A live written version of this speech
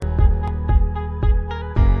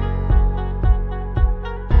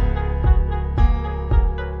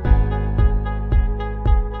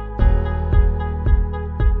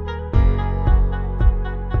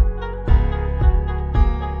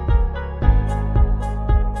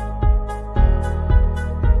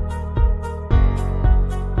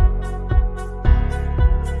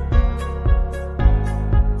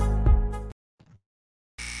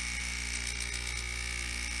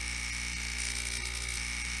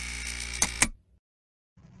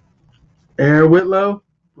Aaron Whitlow,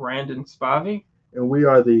 Brandon Spivey, and we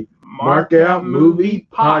are the Markout Movie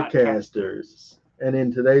Podcasters. And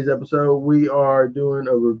in today's episode, we are doing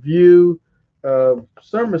a review of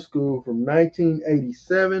Summer School from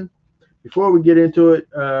 1987. Before we get into it,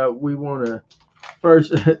 we want to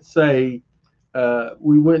first say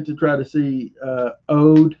we went to try to see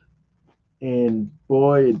Ode, and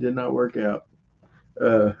boy, it did not work out.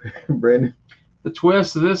 Brandon? The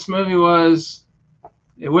twist of this movie was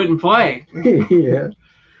it wouldn't play. Yeah.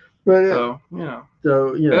 But So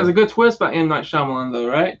it was a good twist by M. Night Shyamalan, though,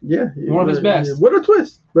 right? Yeah. One of his best. Yeah, what a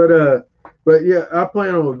twist. But yeah, I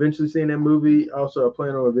plan on eventually seeing that movie. Also, I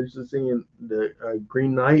plan on eventually seeing the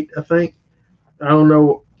Green Knight, I think. I don't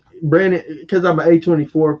know, Brandon, because I'm an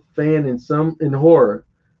A24 fan in horror.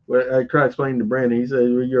 I try to explain to Brandon. He said,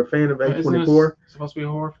 "You're a fan of A24." Isn't it supposed to be a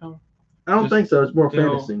horror film? I don't think so. It's more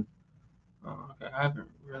fantasy. Oh, okay. I haven't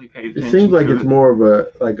really paid attention. It seems like it's more of a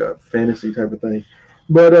fantasy type of thing.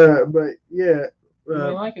 But yeah. You may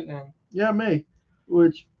like it then. Yeah, I may.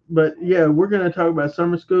 But yeah, we're gonna talk about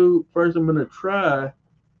Summer School. First, I'm gonna try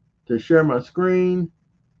to share my screen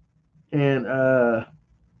and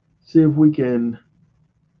see if we can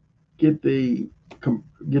get the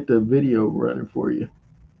video running for you.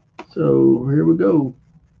 So here we go.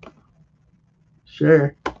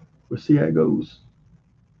 Share. We'll see how it goes.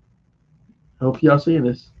 Hope y'all seeing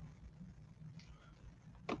this.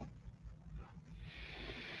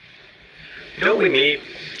 You know what we need?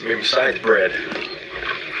 I mean, besides bread.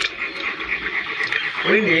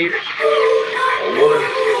 We need a woman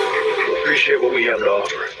who appreciates what we have to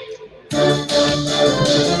offer.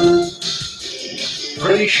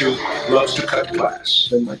 Freddie Shoup loves to cut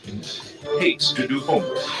glass. Hates to do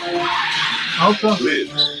homework.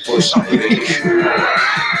 Lives for summarization.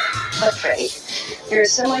 Look, Freddie, you're a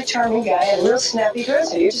semi-charming guy and a real snappy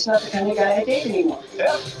dresser. You're just not the kind of guy I date anymore.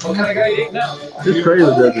 Yeah, what kind of guy you date now? This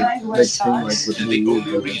trailer doesn't make wear seem like socks. what And the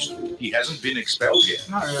only reason he hasn't been expelled yet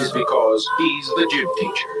is because he's the gym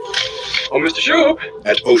teacher. Oh, Mr. Shoup,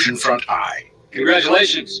 At Oceanfront High.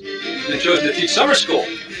 congratulations. You've been chosen to teach summer school.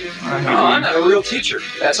 No, I'm not a real teacher.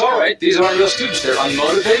 That's all right. These aren't real students. They're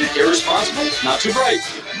unmotivated, irresponsible, not too bright.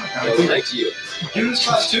 They'll relate to you. You in this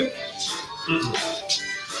class too?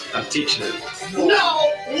 I'm teaching it.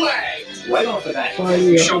 No way! Right off the bat.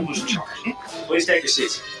 Show who's in charge. Please take your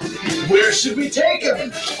seats. Where should we take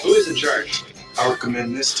him? Who is in charge? I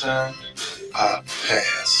recommend this time I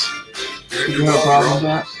pass. You have a problem with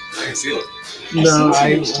that? I can feel it. No,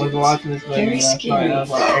 I was watching this movie last night. I was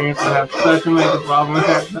like, I have such a major problem with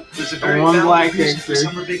that. There's a The one black character at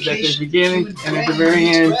the beginning and at the very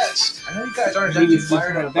end. I know you guys aren't He was just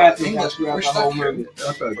fired a up bad about thing English, throughout we're the whole stuck here. movie.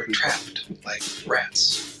 We're trapped like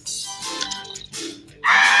rats.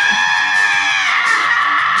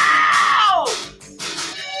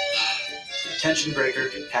 Tension breaker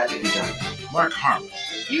had to be done. Mark Harmon.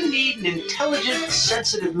 You need an intelligent,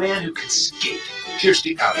 sensitive man who can skate.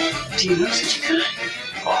 Kirstie Alley. Do you know such a guy?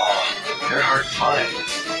 Oh, they're hard to find.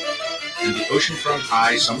 And the Oceanfront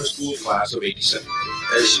High Summer School class of 87.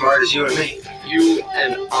 As smart as you and me. You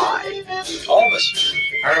and I. All of us.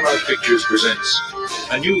 Paramount Pictures presents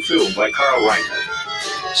a new film by Carl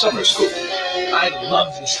Reiner. Summer School. I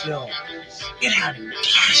love this film. It had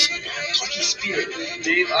passion and plucky spirit.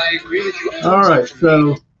 Dave, I agree with you. All right,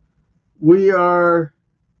 so we are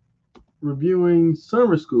reviewing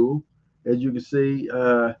Summer School, as you can see,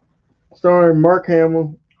 starring Mark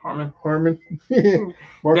Hamill. Harmon. Mark Definitely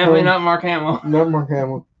Harmon. not Mark Hamill. Not Mark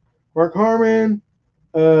Hamill. Mark Harmon,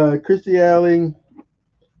 Kirstie Alley,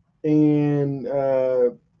 and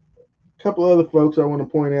a couple other folks I want to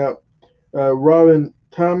point out. Robin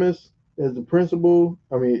Thomas as the principal,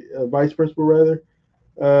 vice principal rather.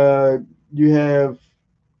 You have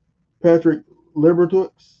Patrick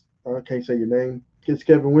Libertux. I can't say your name. It's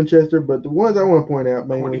Kevin Winchester, but the ones I want to point out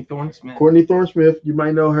mainly Courtney Thorne-Smith. You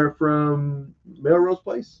might know her from Melrose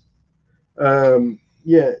Place.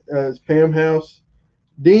 It's Pam House.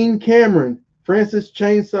 Dean Cameron, Francis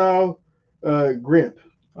Chainsaw Grimp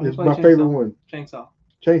is my favorite one.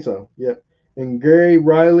 Chainsaw, yeah. And Gary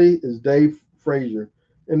Riley is Dave Frazier.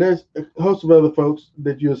 And there's a host of other folks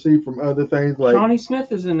that you'll see from other things like Shawnee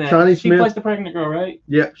Smith is in that. She plays the pregnant girl, right?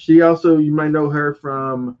 Yeah. She also, you might know her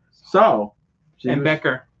from Saw.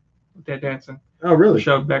 Becker. Dead Dancing. Oh, really? The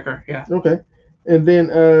show Becker, yeah. Okay. And then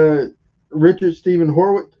Richard Stephen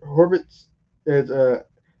Horvitz as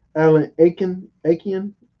Alan Aiken.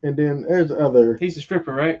 And then there's other. He's the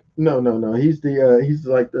stripper, right? No. He's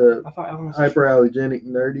like the hyperallergenic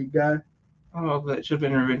nerdy guy. Oh, that should have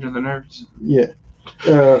been Revenge of the Nerds. Yeah.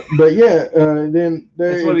 But yeah, then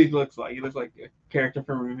That's what he looks like. He looks like a character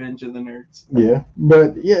from Revenge of the Nerds. Yeah,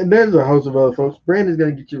 but yeah, there's a host of other folks. Brandon's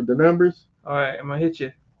gonna get you with the numbers. All right, I'm gonna hit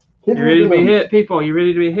you. Hit You me ready with to the be numbers. hit, people? You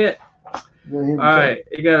ready to be hit? Go ahead and All right,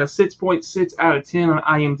 it got a 6.6 out of 10 on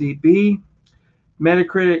IMDb.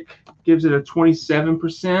 Metacritic gives it a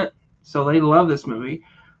 27%, so they love this movie.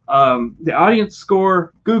 The audience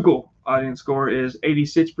score, Google audience score, is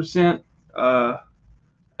 86%.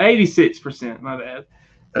 86%, my bad.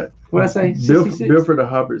 What did I say? 66? Bill for the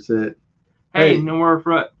Hubbard said, Hey, hey, no more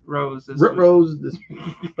front rows this Rip week. Rose,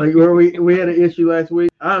 like where we had an issue last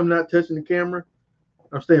week. I'm not touching the camera.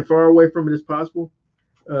 I'm staying far away from it as possible.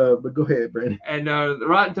 But go ahead, Brandon. And the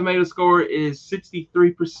Rotten Tomato score is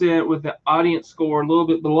 63%, with the audience score a little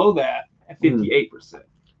bit below that at 58%.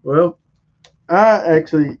 Well, I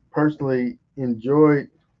actually personally enjoyed.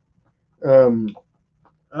 Enjoyed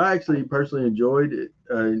it.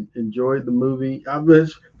 I enjoyed the movie.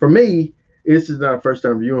 For me, this is not a first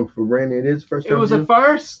time viewing for Brandon. It is first time. It was viewing. a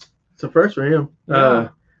first. It's a first for him. Yeah.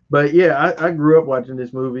 But yeah, I grew up watching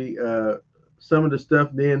this movie. Some of the stuff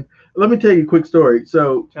then. Let me tell you a quick story.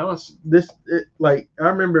 So Tell us. I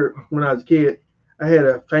remember when I was a kid, I had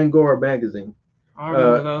a Fangora magazine. I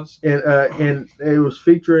remember those. And it was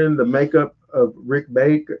featuring the makeup of Rick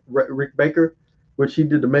Baker, which he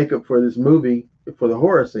did the makeup for this movie for the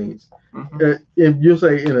horror scenes. Mm-hmm. If you'll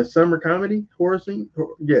say in a summer comedy horror scene,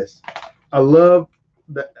 yes, I love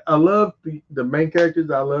the main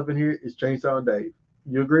characters I love in here is Chainsaw and Dave.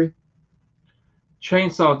 You agree?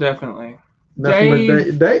 Chainsaw definitely.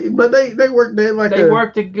 Dave, but they worked. They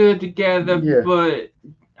worked it good together. Yeah. But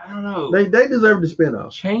I don't know. They deserve the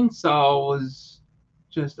spinoff. Chainsaw was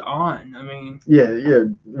just on. I mean. Yeah.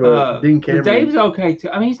 Well, Dean Cameron. Dave's okay too.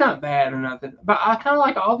 I mean, he's not bad or nothing. But I kind of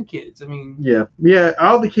like all the kids. I mean. Yeah.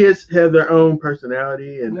 All the kids have their own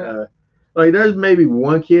personality, and like there's maybe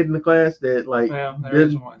one kid in the class that like. Well,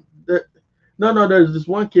 there's one. No. There's just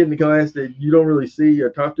one kid in the class that you don't really see or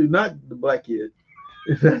talk to. Not the black kid.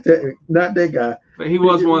 not that guy. But he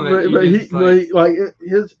was one that.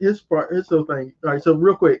 His whole thing. All right. So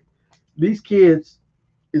real quick, these kids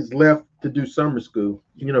is left to do summer school.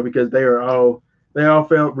 Because they all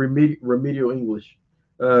failed remedial English,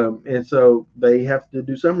 and so they have to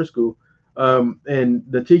do summer school. And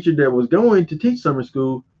the teacher that was going to teach summer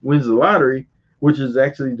school wins the lottery, which is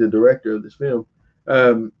actually the director of this film.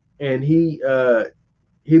 And he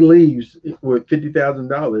leaves with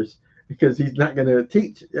 $50,000 because he's not going to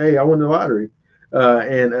teach. Hey, I won the lottery,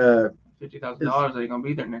 and $50,000 ain't gonna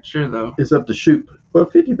be there next year though. It's up to shoot.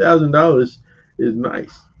 But $50,000 is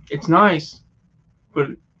nice. It's nice, but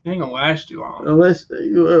it ain't gonna last too long. Unless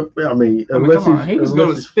he was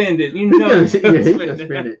going to spend it. You know, he's gonna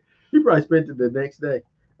spend it. He probably spent it the next day,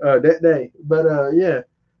 that day. But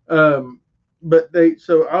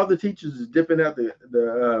so all the teachers is dipping out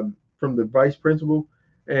the from the vice principal,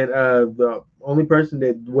 and the only person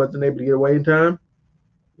that wasn't able to get away in time,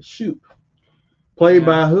 Shoop, played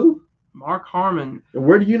by who? Mark Harmon. And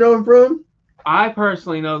where do you know him from? I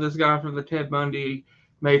personally know this guy from the Ted Bundy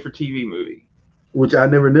made-for-TV movie, which I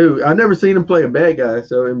never knew. I never seen him play a bad guy.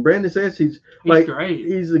 So, and Brandon says he's great.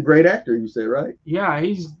 He's a great actor. You said, right? Yeah,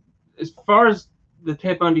 he's, as far as the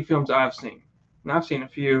Ted Bundy films I've seen, and I've seen a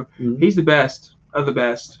few. Mm-hmm. He's the best of the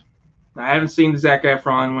best. I haven't seen the Zac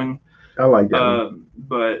Efron one. I like that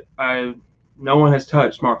but no one has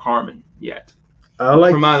touched Mark Harmon yet.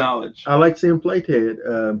 From my knowledge. I like seeing him play Ted.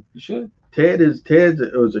 You should. Ted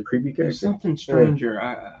was a creepy character. There's something stranger.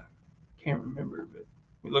 I can't remember, but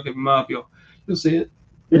you look him up, you'll see it.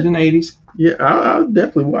 It's in the 80s. Yeah, I'll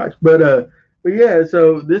definitely watch. But yeah,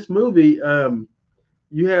 so this movie,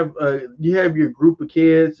 you have your group of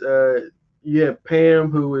kids. You have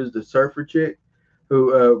Pam, who is the surfer chick,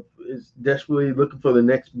 who is desperately looking for the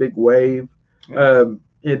next big wave. Yeah.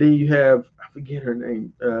 And then you have, I forget her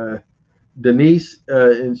name, Denise,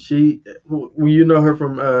 and she, you know her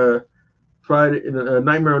from Friday,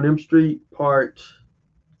 Nightmare on Elm Street Part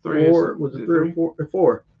 4. Was it 3 or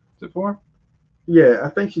 4? Is it 4? Yeah, I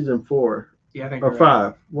think she's in 4. Yeah, I think. Or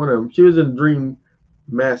 5. One of them. She was in Dream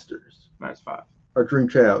Masters. That's 5. Or Dream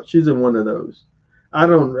Child. She's in one of those. I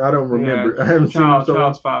don't remember. Yeah, I haven't seen her so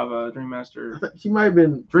Child's 5. Dream Master. She might have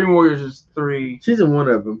been. Dream Warriors is 3. She's in one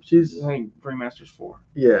of them. I think Dream Master's 4.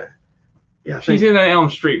 Yeah. She's in an Elm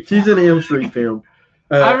Street. She's in an Elm Street film.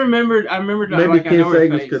 I remembered. Maybe Ken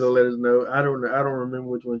Sagers could have let us know. I don't remember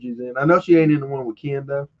which one she's in. I know she ain't in the one with Ken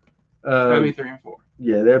though. That'd be 3 and 4.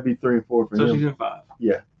 Yeah, that'd be 3 and 4 for him. So she's in 5.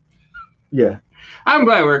 Yeah. I'm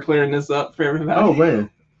glad we're clearing this up for everybody. Oh man,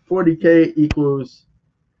 40K equals.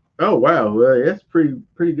 Oh wow, well that's pretty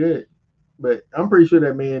good. but I'm pretty sure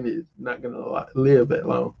that man is not gonna live that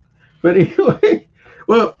long. But anyway,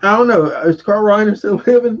 well, I don't know. Is Carl Reiner still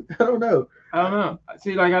living? I don't know. I don't know.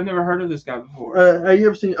 See, like I've never heard of this guy before. Have you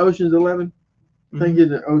ever seen Ocean's 11? I think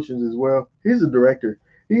he's in Ocean's as well. He's a director.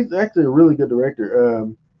 He's actually a really good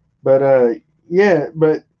director. Yeah,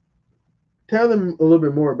 but tell them a little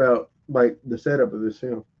bit more about like the setup of this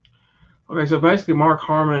film. Okay, so basically Mark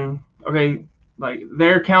Harmon, okay, like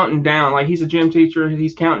they're counting down. Like he's a gym teacher,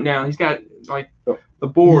 he's counting down. He's got like the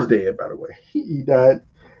board. He's dead, by the way. He died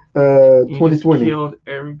 2020. Killed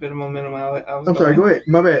every bit of momentum I'm sorry, go ahead.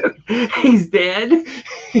 My bad. He's dead.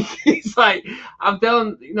 He's like, I'm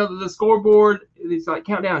telling the scoreboard, it's like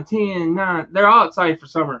countdown 10, 9. They're all excited for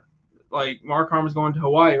summer. Like Mark Harmon's going to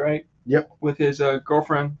Hawaii, right? Yep. With his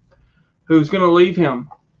girlfriend, who's going to leave him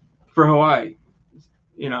for Hawaii.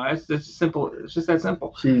 It's just simple. It's just that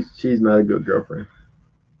simple. She's not a good girlfriend.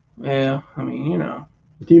 Yeah, I mean,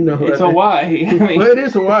 Do you know it's Hawaii. I mean, well, it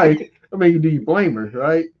is Hawaii. I mean, do you blame her,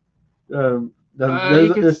 right? You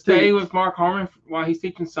can stay with Mark Harmon while he's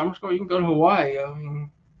teaching summer school. You can go to Hawaii. I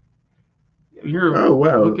mean, oh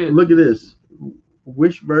wow! Look at this.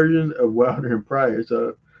 Which version of Wilder and Pryor?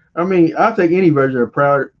 So, I mean, I'll take any version of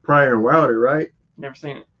Pryor and Wilder, right? Never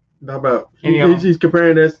seen it. How about he's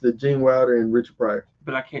comparing us to Gene Wilder and Richard Pryor?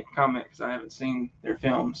 But I can't comment because I haven't seen their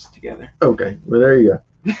films together. Okay, well there you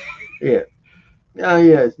go. Yeah.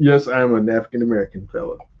 Yes, I'm an African American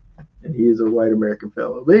fellow, and he is a white American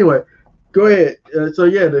fellow. But anyway, go ahead. So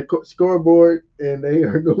yeah, the scoreboard, and they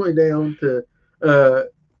are going down to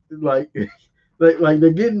like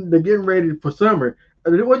they're getting ready for summer.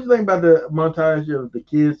 What do you think about the montage of the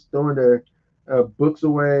kids throwing their books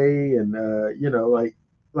away, and like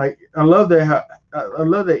I love that I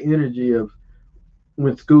love that energy of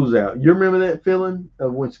when school's out. You remember that feeling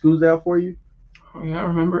of when school's out for you? Oh, yeah, I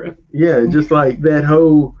remember it. Yeah, just like that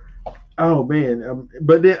whole. Oh man!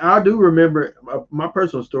 But then I do remember my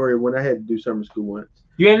personal story when I had to do summer school once.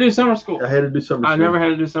 You had to do summer school. I had to do summer school. I never had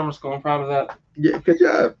to do summer school. I'm proud of that. Yeah, good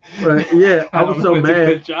job. But yeah, I was so mad.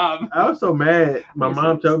 Good job. I was so mad. My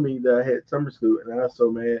mom told me that I had summer school, and I was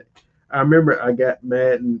so mad. I remember I got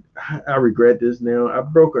mad, and I regret this now. I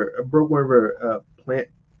broke one of her plant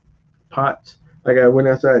pots. Like I went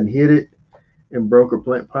outside and hit it, and broke her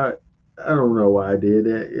plant pot. I don't know why I did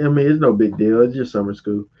that. I mean, it's no big deal. It's just summer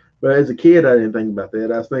school. But as a kid, I didn't think about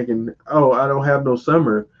that. I was thinking, oh, I don't have no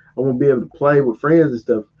summer. I won't be able to play with friends and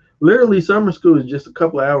stuff. Literally, summer school is just a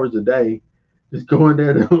couple of hours a day, just going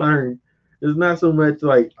there to learn. It's not so much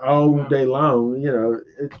like all day long,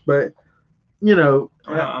 but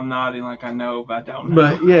I'm nodding like I know, but I don't know.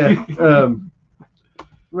 But yeah,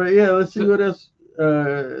 but yeah, let's see what else.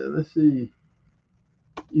 Let's see.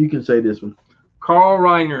 You can say this one. Carl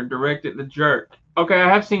Reiner directed The Jerk. Okay, I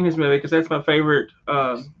have seen this movie because that's my favorite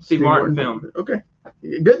Steve Martin film. Okay,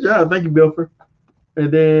 good job. Thank you, Bilfer. And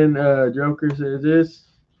then Joker says this.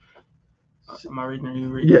 Am I reading or you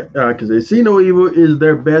reading? Yeah, because they see no evil is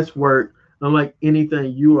their best work. Unlike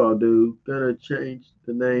anything you all do, gonna change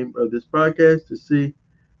the name of this podcast to see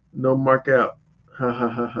no Markout. Ha ha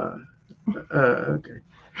ha ha. Okay.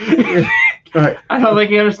 All right. I don't think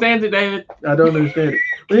he understands it, David. I don't understand it.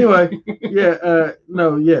 Anyway,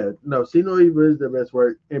 no. See no evil is their best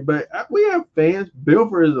work. But we have fans.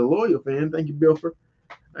 Bilfer is a loyal fan. Thank you, Bilfer.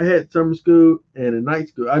 I had summer school and a night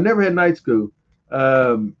school. I never had night school.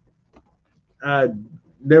 I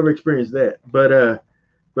never experienced that.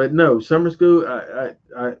 But no, summer school.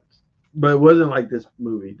 But it wasn't like this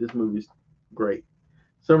movie. This movie's great.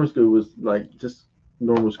 Summer school was like just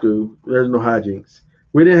normal school. There's no hijinks.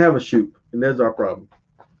 We didn't have a shoot, and that's our problem.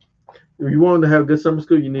 If you wanted to have good summer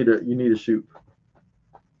school, you need a shoot.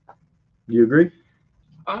 You agree?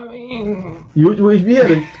 I mean, if you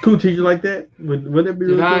had a cool teacher like that, would it be?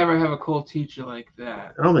 Did really I cool? ever have a cool teacher like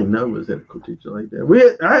that? I don't think Noah's had a cool teacher like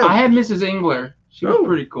that. I had Mrs. Engler. She was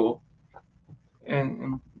pretty cool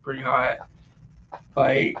and pretty hot.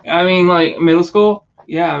 Like middle school.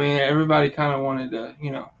 Yeah, I mean everybody kind of wanted to,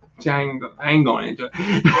 I ain't going into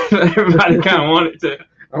it. Everybody kind of wanted to.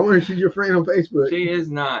 I wonder if she's your friend on Facebook. She is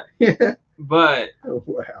not. Yeah. But. Oh,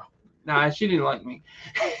 wow. Nah, she didn't like me.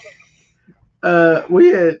 I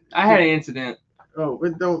had an incident. Oh,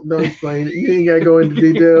 don't explain it. You ain't got to go into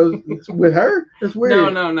details. With her? That's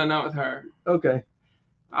weird. No, not with her. Okay.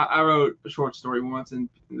 I wrote a short story once, and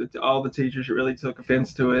all the teachers really took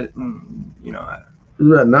offense to it. And,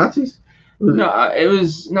 Was that Nazis?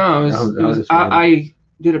 I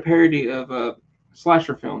did a parody of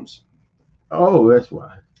slasher films. Oh, that's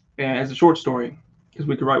why. And as a short story, because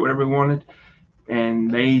we could write whatever we wanted,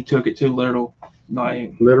 and they took it too literal.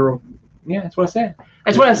 Literal? Yeah, that's what I said.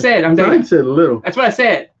 That's what I said. I'm done. I said little. That's what I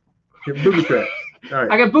said. Booby traps. All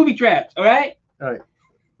right. I got booby traps. All right.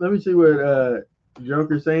 Let me see what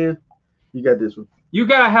Joker's saying. You got this one. You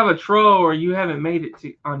gotta have a troll, or you haven't made it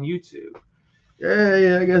to on YouTube.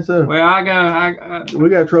 Yeah, I guess so. Well, We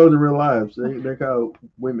got trolls in real lives. They're called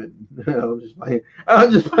women. I'm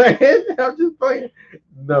just playing.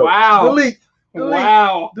 No. Wow. Delete.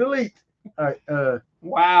 Wow. Delete. All right.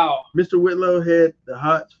 Wow. Mr. Whitlow had the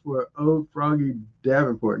hots for old Froggy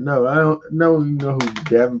Davenport. No, I don't know who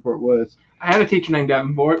Davenport was. I had a teacher named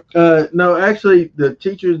Davenport. No, actually, the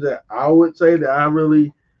teachers that I would say that I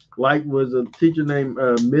really liked was a teacher named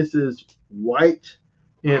Mrs. White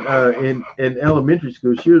in elementary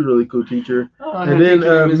school. She was a really cool teacher. And then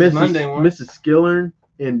Mrs. Skillern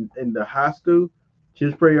in the high school. She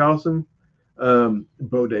was pretty awesome.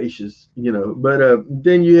 Bodacious, But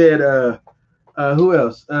then you had who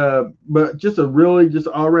else? But just a really just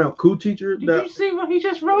all around cool teacher. Did you see what he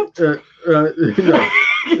just wrote? No.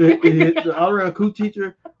 The all around cool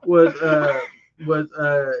teacher was Oh,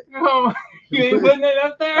 you ain't putting it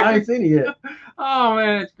up there? I ain't seen it yet. Oh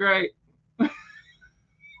man, it's great.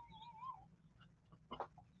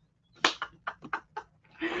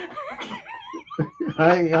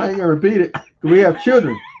 I ain't gonna repeat it. We have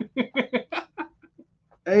children.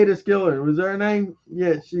 Ada Skiller, was her name?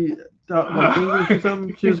 Yeah, she taught like English or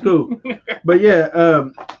something. She was cool. But yeah,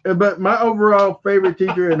 but my overall favorite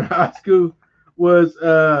teacher in high school was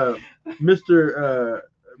Mr.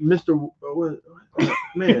 Owens.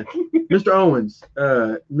 Mr.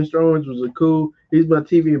 Owens was a cool. He's my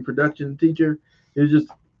TV and production teacher. He was just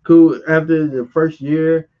cool. After the first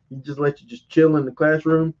year, he just let you just chill in the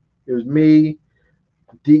classroom. It was me,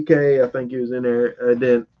 DK. I think he was in there. And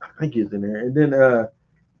then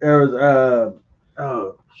there was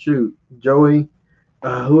Joey.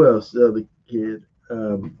 Who else? The other kid,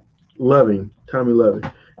 Tommy Loving,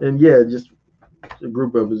 and yeah, just a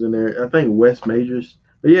group of us in there. I think Wes Majors.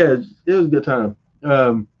 But yeah, it was a good time.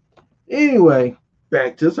 Anyway,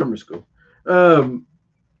 back to summer school.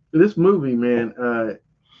 This movie, man, I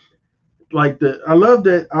love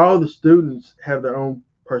that all the students have their own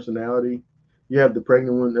personality. You have the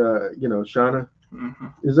pregnant one, Shauna. Mm-hmm.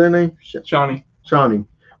 Is that her name? Shawnee.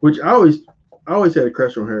 Which I always had a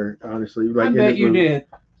crush on her, honestly. Like, I bet you did.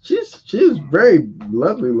 She's very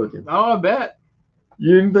lovely looking. Oh, I bet.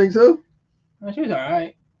 You didn't think so? Well, she's all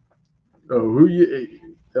right. Oh, who you?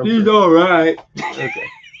 She's all right. Okay.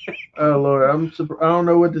 Oh Lord, I don't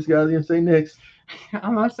know what this guy's gonna say next.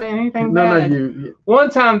 I'm not saying anything No, bad. not you. One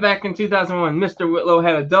time back in 2001, Mr. Whitlow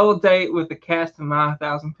had a double date with the cast of My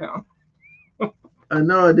 1,000 Pounds.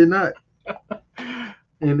 No, I did not.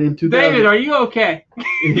 And in 2000, David, are you okay?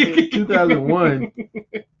 in 2001,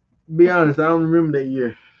 be honest, I don't remember that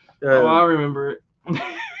year. I remember it.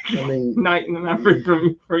 I mean, Night and I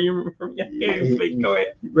from you. Go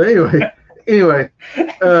ahead. But anyway,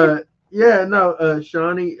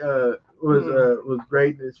 Shawnee was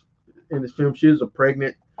great in this film. She was a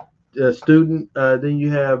pregnant student. Then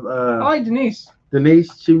you have I like Denise.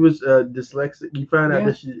 She was dyslexic. You find out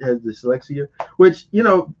that she has dyslexia, which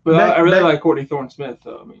But I really like Courtney Thorne-Smith,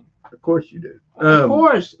 though. I mean, of course you do. Of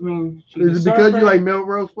course. I mean, is it because you like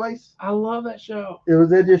Melrose Place? I love that show. Was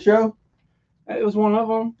that your show? It was one of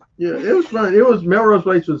them. Yeah, it was fun. It was Melrose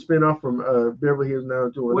Place was a spinoff from Beverly Hills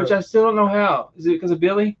 90210. Which I still don't know how. Is it because of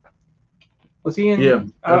Billy? Was he in? Yeah,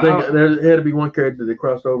 I think there had to be one character that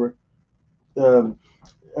crossed over. I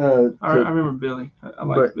remember Billy. I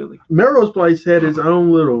like Billy. Melrose Place had its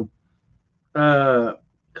own little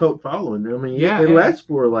cult following. I mean, it lasts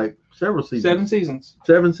for like several seasons. 7 seasons.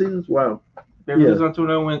 7 seasons? Wow. Beverly Hills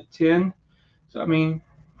 90210 went 10. So, I mean,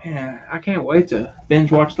 man, I can't wait to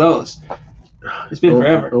binge watch those. It's been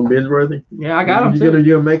forever. On binge worthy? Yeah, I got them too.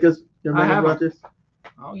 You gonna make us watch this?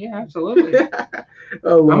 Oh, yeah, absolutely.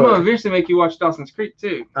 Oh, Lord. I'm going to eventually make you watch Dawson's Creek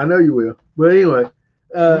too. I know you will. But anyway.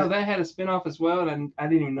 That had a spinoff as well, and I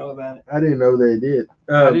didn't even know about it. I didn't know they did.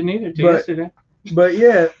 I didn't either till yesterday. But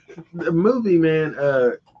yeah, the movie, man,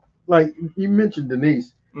 like you mentioned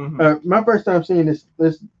Denise. Mm-hmm. My first time seeing this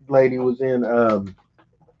lady was in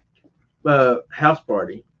House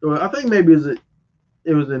Party. Well, I think maybe it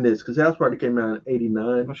was in this because House Party came out in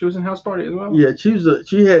 '89. Well, she was in House Party as well. Yeah, she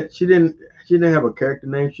didn't have a character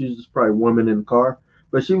name. She was just probably a woman in the car,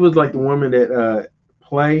 but she was like the woman that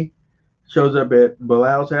Play shows up at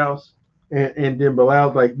Bilal's house, and then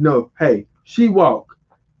Bilal's like, no, hey, she walk,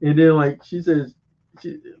 and then like she says,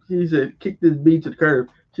 she said, kick this bee to the curb.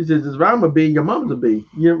 She says, if I'm a bee, your mom's a bee.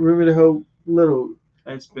 You remember the whole little?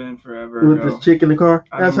 It's been forever with ago. this chick in the car.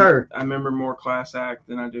 That's her. I remember more Class Act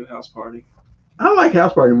than I do House Party. I like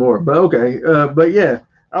House Party more, but okay. But yeah,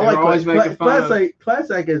 I like always making fun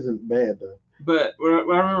Class Act isn't bad though. But what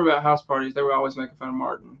I remember about house parties, they were always making fun of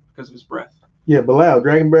Martin because of his breath. Yeah, Bilal,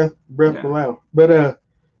 Dragon Breath, Yeah. Bilal.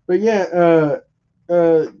 But yeah,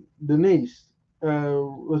 Denise.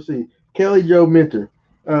 Let's see, Kelly Jo Minter.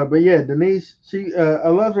 But yeah, Denise. She, I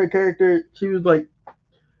love her character. She was like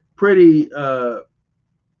pretty,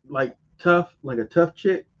 like tough, like a tough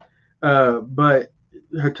chick. But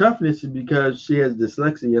her toughness is because she has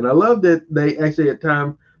dyslexia, and I love that they actually had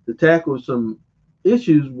time to tackle some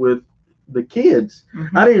issues with the kids.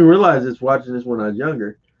 Mm-hmm. I didn't realize this watching this when I was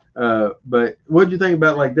younger. But what do you think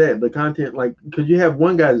about like that? The content, like, because you have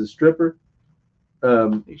one guy as a stripper.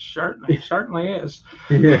 He certainly is.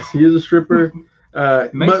 Yes, he is a stripper.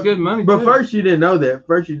 Makes good money. But too. First, you didn't know that.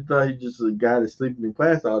 First, you thought he's just a guy that's sleeping in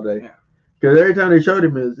class all day. Yeah. Because every time they showed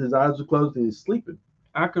him, his eyes were closed and he's sleeping.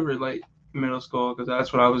 I could relate middle school because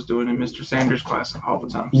that's what I was doing in Mr. Sanders' class all the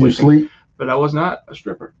time. You sleep? But I was not a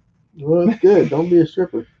stripper. Well, that's good. Don't be a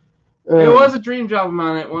stripper. It was a dream job of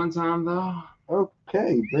mine at one time, though.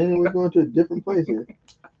 Okay, man, we're going to a different place here.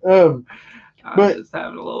 I'm just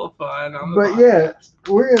having a little fun. Yeah,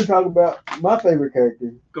 we're going to talk about my favorite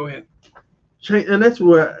character. Go ahead. And that's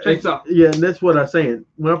what. Chainsaw. Yeah, and that's what I was saying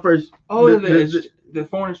when I first. The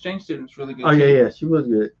foreign exchange student's really good. Oh yeah, she was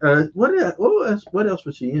good. What else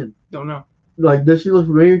was she in? Don't know. Like, does she look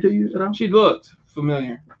familiar to you at all? She looked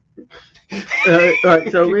familiar. All right.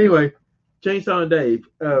 So anyway, Chainsaw and Dave.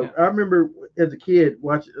 I remember as a kid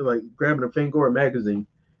watching, like, grabbing a Fangoria magazine,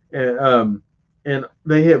 and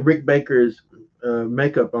they had Rick Baker's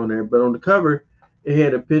makeup on there, but on the cover it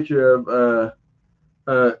had a picture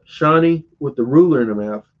of Shawnee with the ruler in her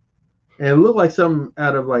mouth, and it looked like something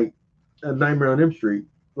out of like a Nightmare on Elm Street,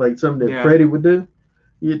 like something that Freddy would do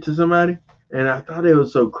to somebody. And I thought it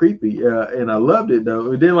was so creepy, and I loved it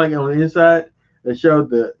though. It didn't, like, on the inside. It showed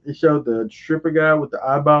the stripper guy with the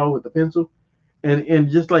eyeball with the pencil, and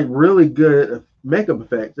just like really good makeup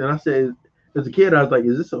effects. And I said, as a kid, I was like,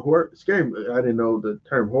 "Is this a scary movie?" I didn't know the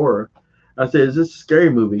term horror. I said, "Is this a scary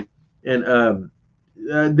movie?" And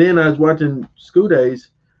then I was watching School Days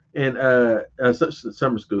and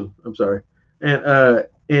Summer School. I'm sorry,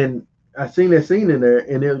 and I seen that scene in there,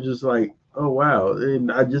 and it was just like, oh wow!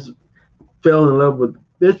 And I just fell in love with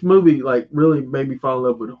this movie. Like, really made me fall in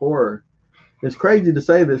love with horror. It's crazy to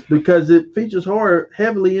say this because it features horror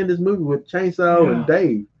heavily in this movie with Chainsaw and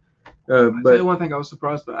Dave. But one thing I was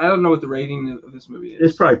surprised about, I don't know what the rating of this movie is.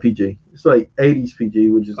 It's probably PG. It's like 80s PG,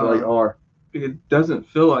 which is like R. It doesn't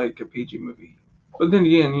feel like a PG movie. But then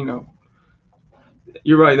again,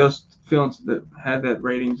 you're right. Those films that had that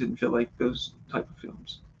rating didn't feel like those type of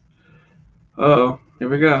films. Uh-oh, here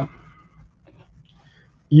we go.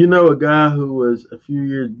 You know a guy who was a few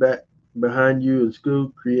years back behind you in school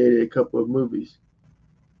created a couple of movies.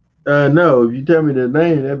 No, if you tell me the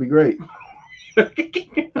name, that'd be great.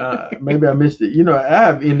 Maybe I missed it. I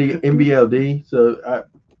have NBLD, so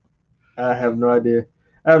I have no idea.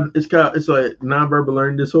 It's like nonverbal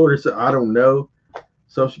learning disorder, so I don't know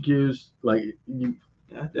social cues. Like,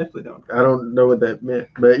 I definitely don't. I don't know what that meant,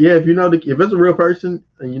 but yeah, if you know if it's a real person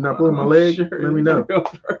and you're not pulling my leg, let me know.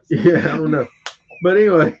 Yeah, I don't know, but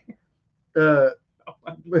anyway,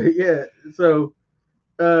 but yeah, so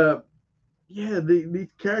these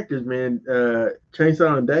characters, man,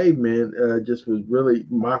 Chainsaw and Dave, man, just was really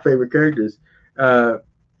my favorite characters.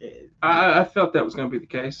 I felt that was going to be the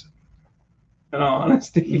case, in all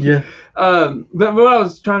honesty. Yeah. But what I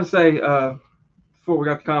was trying to say before we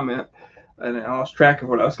got the comment, and I lost track of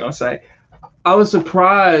what I was going to say. I was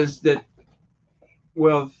surprised that,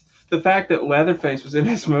 the fact that Leatherface was in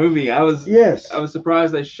this movie, I was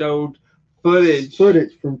surprised they showed footage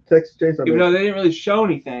from Texas Chainsaw. Even though they didn't really show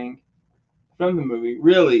anything from the movie,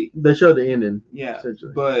 really. They showed the ending. Yeah,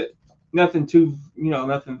 but nothing too,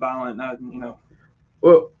 nothing violent, nothing,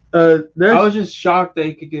 Well, I was just shocked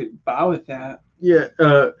they could get by with that. Yeah,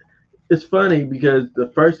 it's funny because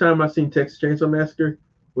the first time I seen Texas Chainsaw Massacre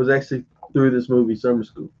was actually through this movie, Summer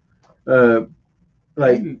School. I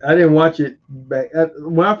didn't watch it back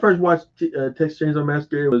when I first watched Texas Chainsaw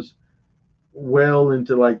Massacre. It was well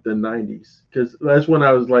into like the 90s, because that's when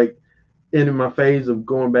I was like in my phase of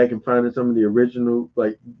going back and finding some of the original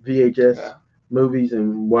like VHS movies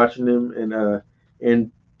and watching them,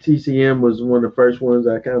 and TCM was one of the first ones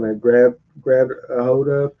I kind of grabbed a hold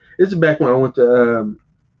of. This is back when I went to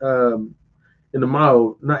in the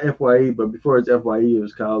mall, not FYE, but before it's FYE, it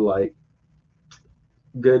was called like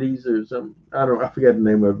Goodies or something. I forget the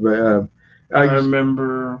name of it, but I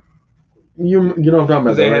remember. You know what I'm talking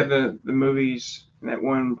about? They had the movies, that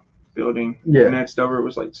one building. Yeah. Next over it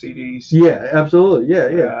was like CDs. Yeah, absolutely.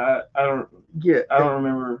 Yeah. I don't Yeah. I don't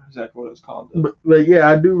remember exactly what it was called. But yeah,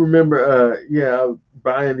 I do remember.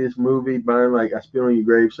 Buying this movie, buying like I Spit on Your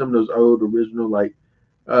Grave, some of those old original like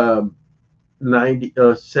 70s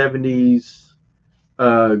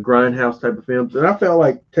grindhouse type of films, and I felt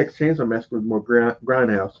like Texas Chainsaw Massacre was more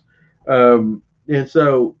grindhouse. And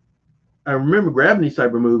so I remember grabbing these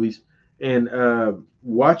type of movies and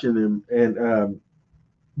watching them. And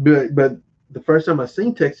but the first time I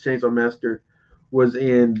seen Texas Chainsaw Massacre was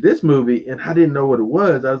in this movie, and I didn't know what it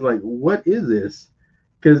was. I was like, "What is this?"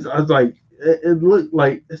 Because I was like, it looked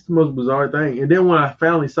like it's the most bizarre thing. And then when I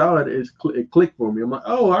finally saw it, it clicked for me. I'm like,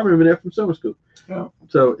 "Oh, I remember that from summer school." Yeah.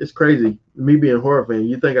 So it's crazy. Me being a horror fan,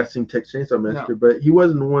 you think I seen Texas Chainsaw Massacre, but he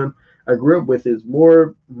wasn't the one I grew up with. It's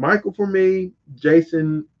more Michael for me,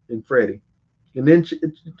 Jason, and Freddy. And then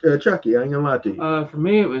Chucky, I ain't gonna lie to you. For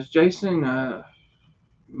me, it was Jason,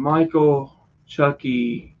 Michael,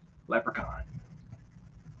 Chucky, Leprechaun.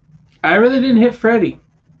 I really didn't hit Freddy.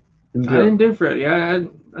 I didn't do Freddy. I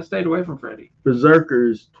stayed away from Freddy.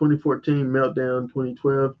 Berserkers, 2014, Meltdown,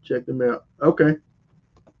 2012. Check them out. Okay.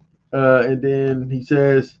 And then he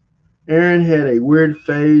says, Aaron had a weird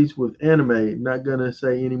phase with anime. Not gonna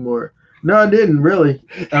say anymore. No, I didn't really.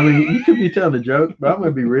 I mean, you could be telling a joke, but I'm gonna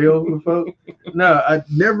be real with folks. No, I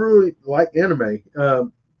never really liked anime.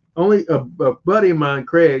 Only a buddy of mine,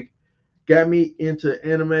 Craig, got me into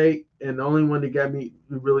anime, and the only one that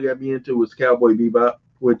really got me into was Cowboy Bebop,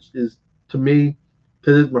 which is to me,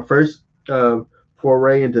 because it's my first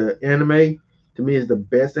foray into anime. To me, is the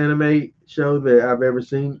best anime show that I've ever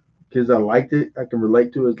seen because I liked it. I can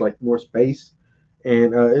relate to it. It's like more space,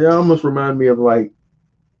 and it almost reminded me of like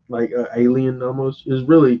Alien almost. It's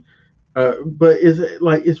really, but it's a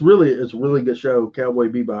really good show. Cowboy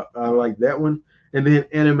Bebop. I like that one. And then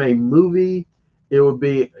anime movie, it would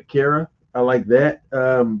be Akira. I like that.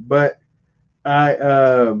 But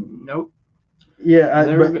I nope. Yeah,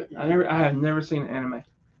 I have never seen anime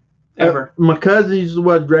ever. My cousin used to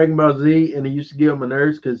watch Dragon Ball Z, and he used to get on my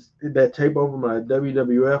nerves because that tape over my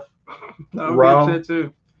WWF Raw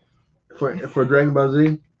too. for Dragon Ball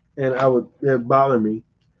Z, and it bothered me.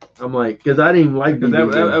 I'm like, because I didn't even like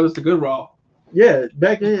that was the good Raw. Yeah,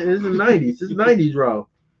 back then it's the 90s. It's 90s Raw.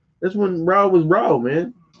 That's when Raw was Raw,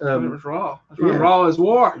 man. It was Raw. That's when Raw is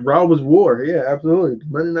war. Raw was war. Yeah, absolutely.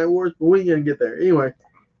 Monday Night Wars, but we ain't gonna get there anyway.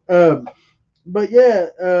 But yeah,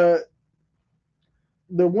 the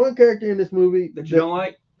one character in this movie that you don't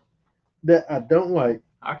like, that I don't like.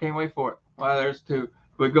 I can't wait for it. Well, there's two,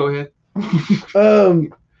 but go ahead.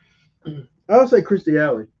 I'll say Christy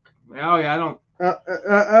Alley. Oh yeah, I don't.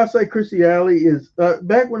 I'll say Christy Alley is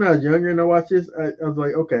back when I was younger and I watched this. I was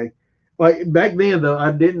like, okay, like back then though,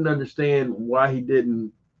 I didn't understand why he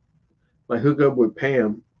didn't like hook up with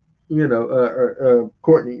Pam,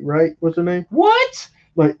 Courtney, right? What's her name? What?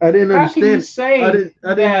 Like I didn't understand. How can you say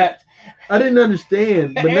that? I didn't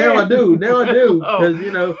understand, but now I do. Now I do because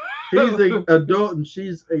he's an adult and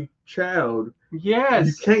she's a child. Yes.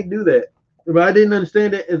 You can't do that. But I didn't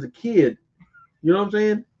understand that as a kid. You know what I'm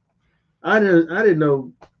saying? I didn't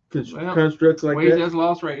know constructs like that. We just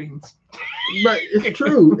lost ratings. But it's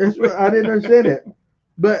true. I didn't understand it.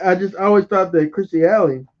 But I always thought that Christy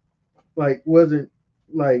Alley, like, wasn't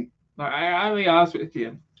like. I'll be honest with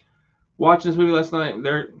you. Watching this movie last night,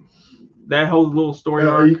 that whole little story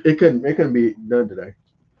arc. It couldn't be done today.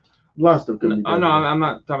 Lots of couldn't be done. No, I'm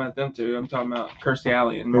not talking about them two. I'm talking about Kirstie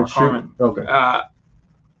Alley and Mark Harmon. Okay.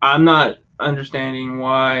 I'm not understanding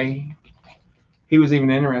why he was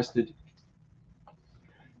even interested.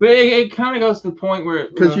 But it kind of goes to the point where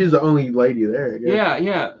because she's the only lady there. I guess.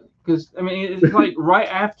 Yeah. Because I mean, it's like right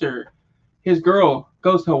after his girl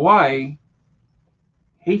goes to Hawaii,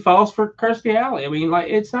 he falls for Kirstie Alley. I mean, like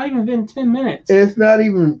it's not even been 10 minutes. It's not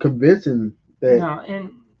even convincing that. No,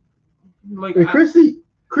 and like Kirstie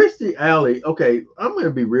Alley. Okay, I'm gonna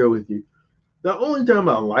be real with you. The only time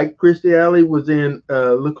I liked Kirstie Alley was in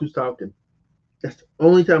Look Who's Talking. That's the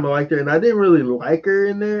only time I liked her, and I didn't really like her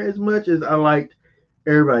in there as much as I liked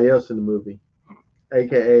everybody else in the movie,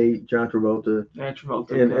 aka John Travolta,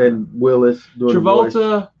 and Willis doing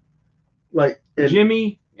Travolta, like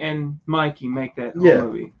Jimmy and Mikey make that whole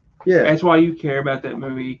movie. Yeah, that's why you care about that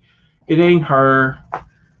movie. It ain't her.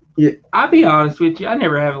 Yeah, I'll be honest with you. I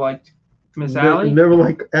never have liked Miss Alley. You never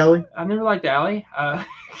liked Alley? I never liked Alley. I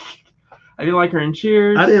didn't like her in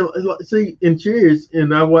Cheers. I didn't see in Cheers,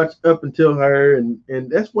 and I watched up until her, and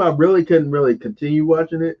that's why I really couldn't really continue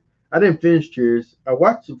watching it. I didn't finish Cheers. I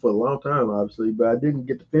watched it for a long time, obviously, but I didn't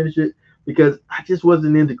get to finish it because I just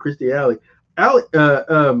wasn't into Kirstie Alley.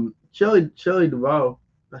 Shelley Duvall,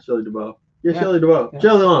 not Shelley Duvall. Yeah, Yeah. Shelley Duvall. Yeah.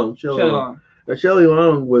 Shelley Long. Shelley Long. Shelley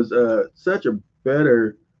Long was such a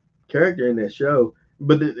better character in that show.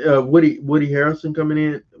 But Woody Harrelson coming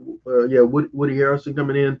in, Woody Harrelson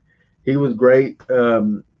coming in, he was great.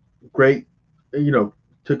 Great,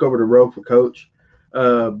 took over the role for Coach.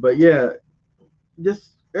 But yeah,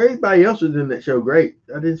 just everybody else was in that show great.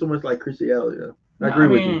 I didn't so much like Chrissy Alley though. I agree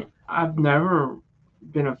with you. I've never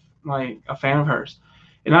been a fan of hers,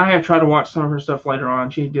 and I have tried to watch some of her stuff later on.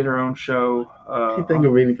 She did her own show. I can't think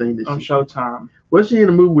of anything on Showtime. Was she in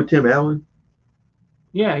a movie with Tim Allen?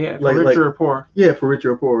 Yeah, for Richer or Poor. Yeah, for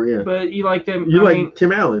Richer or Poor, yeah. But you like them? You like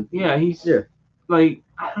Tim Allen? Yeah, like,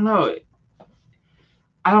 I don't know.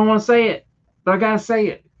 I don't want to say it, but I gotta say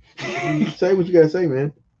it. Say what you gotta say,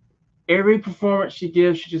 man. Every performance she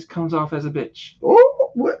gives, she just comes off as a bitch.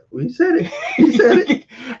 Oh, what? He said it. He said it.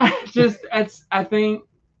 I think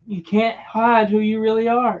you can't hide who you really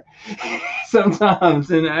are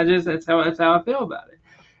sometimes, and that's how I feel about it.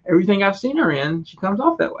 Everything I've seen her in, she comes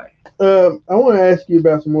off that way. I want to ask you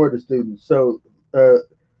about some more of the students. So,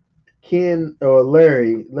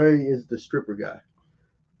 Larry is the stripper guy.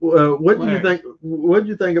 What do you think? What did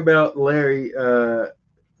you think about Larry?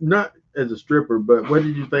 Not as a stripper, but what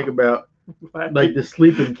did you think about like the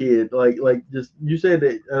sleeping kid? Like just you said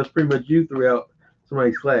that was pretty much you throughout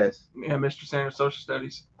somebody's class. Yeah, Mr. Sanders Social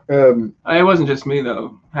Studies. It wasn't just me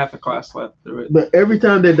though. Half the class slept through it. But every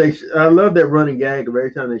time that I love that running gag of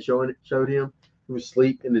every time they showed him, he would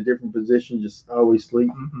sleep in a different position, just always sleep.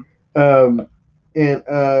 Mm-hmm.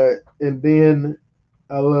 And then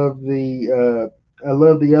I love the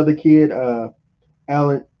other kid,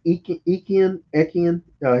 Alan Ekian.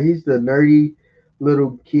 He's the nerdy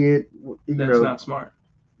little kid. That's not smart.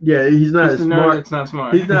 Yeah, he's not as smart. That's not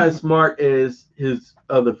smart. He's not as smart as his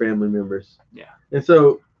other family members. Yeah. And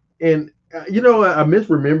so, I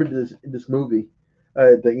misremembered this movie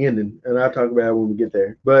at the ending, and I'll talk about it when we get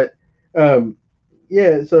there. But so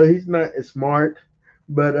he's not as smart,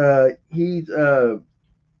 but he's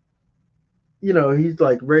he's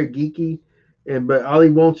like very geeky, but all he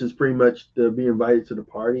wants is pretty much to be invited to the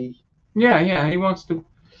party. Yeah, he wants to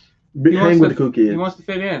hang with the cool kids. He wants to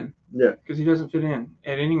fit in. Yeah, because he doesn't fit in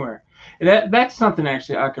at anywhere. And that's something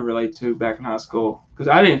actually I could relate to back in high school because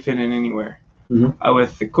I didn't fit in anywhere. Mm-hmm.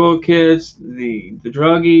 With the cool kids, the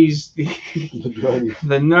druggies,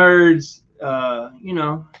 the nerds.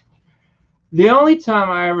 The only time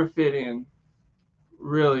I ever fit in,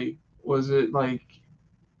 really, was it like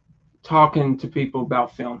talking to people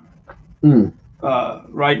about film,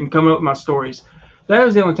 right, and coming up with my stories. That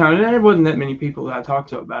was the only time. And there wasn't that many people that I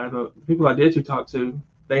talked to about it, but the people I did talk to,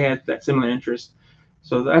 they had that similar interest.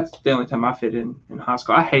 So that's the only time I fit in high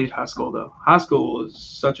school. I hated high school though. High school was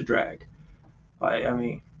such a drag.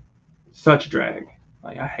 Such a drag.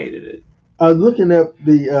 I hated it. I was looking up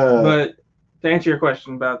the. But to answer your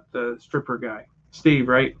question about the stripper guy, Steve,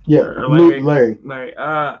 right? Yeah, or Larry. Larry.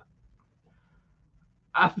 I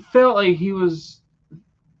felt like he was,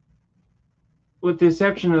 with the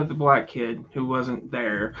exception of the black kid who wasn't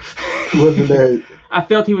there. I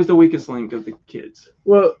felt he was the weakest link of the kids.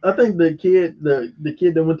 Well, I think the kid that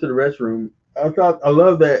went to the restroom. I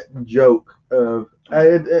love that joke of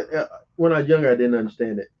when I was younger I didn't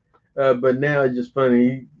understand it, but now it's just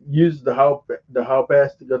funny. He used the hall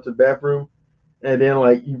pass to go to the bathroom, and then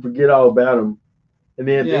you forget all about him, and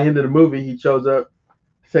then at the end of the movie he shows up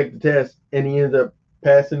to take the test, and he ends up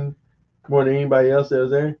passing more than anybody else that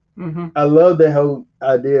was there. Mm-hmm. I love that whole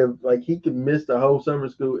idea of he could miss the whole summer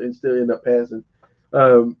school and still end up passing,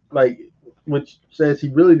 which says he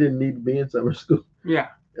really didn't need to be in summer school. Yeah.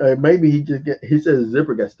 Maybe he says his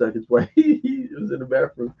zipper got stuck. It's why he was in the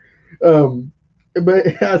bathroom. But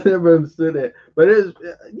I never understood that. But it's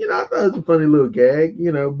I thought it was a funny little gag.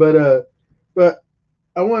 But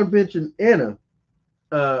I want to mention Anna,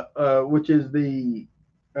 which is the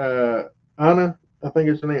Anna. I think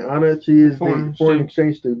it's her name, Anna. She is the foreign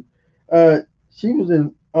exchange student. She was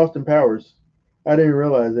in Austin Powers. I didn't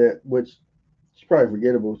realize that, which she's probably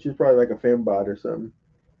forgettable. She's probably like a fembot or something.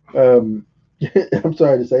 I'm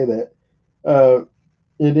sorry to say that.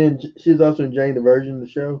 And then she's also in Jane the Virgin, the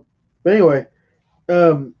show. But anyway,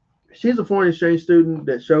 she's a foreign exchange student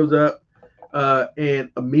that shows up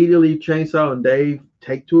and immediately Chainsaw and Dave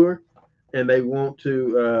take to her, and they want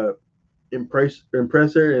to impress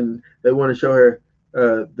her, and they want to show her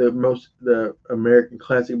the American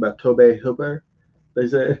classic about Tobe Hooper. They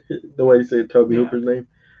said the way they said Tobe Hooper's name,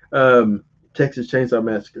 Texas Chainsaw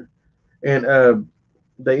Massacre, and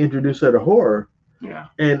they introduce her to horror. Yeah,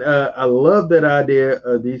 and I love that idea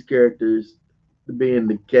of these characters being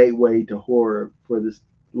the gateway to horror for this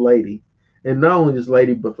lady, and not only this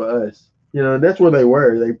lady but for us. And that's where they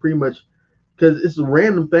were. They pretty much because it's a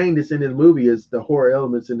random thing that's in this movie is the horror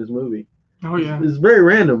elements in this movie. Oh yeah, It's very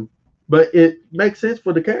random, but it makes sense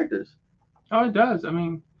for the characters. oh it does. I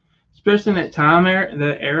mean, especially in that time era,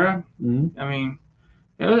 that era. Mm-hmm. I mean,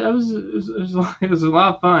 it was a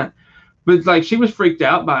lot of fun. But it's like she was freaked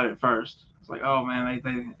out by it at first. It's like, oh man,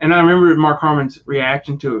 they and I remember Mark Harmon's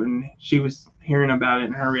reaction to it, and she was hearing about it,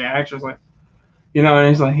 and her reaction was like, and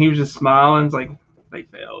he's like, he was just smiling. It's like they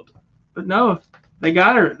failed, but no, they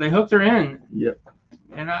got her. They hooked her in. Yep.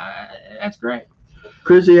 And that's great.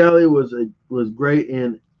 Chrissy Alley was great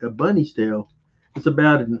in A Bunny's Tale. It's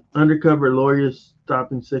about an undercover lawyer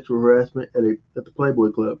stopping sexual harassment at the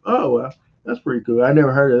Playboy Club. Oh wow, that's pretty cool. I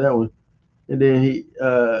never heard of that one. And then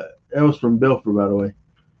that was from Belfort, by the way.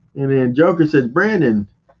 And then Joker says Brandon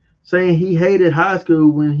saying he hated high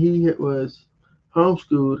school when he was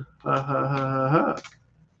homeschooled. Ha ha ha ha ha.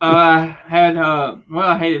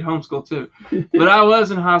 I hated homeschool too, but I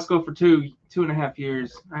was in high school for 2.5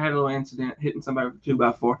 years. I had a little incident hitting somebody with a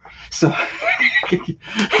 2x4. So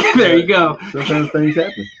there you go. Sometimes things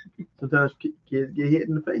happen. Sometimes kids get hit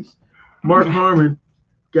in the face. Mark Harmon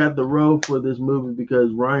got the role for this movie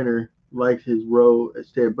because Reiner liked his role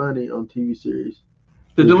as Ted Bundy on TV series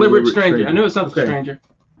The Deliberate Stranger. I knew it's not The Stranger.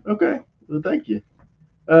 Okay. Well, thank you.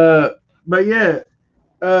 But yeah,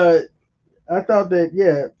 I thought that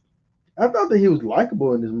he was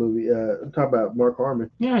likable in this movie. I'm talking about Mark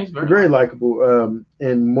Harmon. Yeah, he's very likable.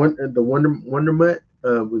 And the Wonder Mutt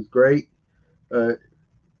was great. He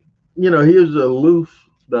was aloof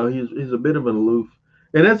though. He's a bit of an aloof,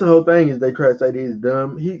 and that's the whole thing. Is they try to say that he's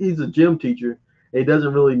dumb. He's a gym teacher. He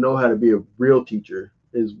doesn't really know how to be a real teacher.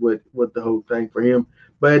 Is what the whole thing for him.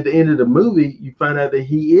 But at the end of the movie, you find out that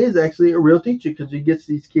he is actually a real teacher because he gets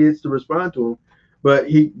these kids to respond to him, but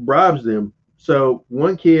he bribes them. So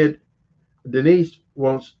one kid, Denise,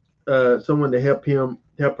 wants someone to help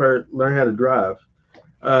her learn how to drive.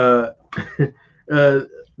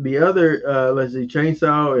 The other, let's see,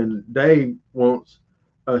 Chainsaw and Dave wants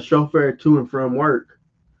a chauffeur to and from work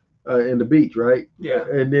in the beach, right? Yeah.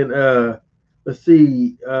 And then let's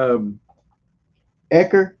see,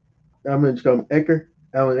 Ecker, I'm going to call him Ecker,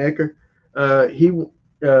 Alan Ecker. He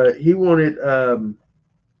wanted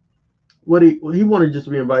he wanted just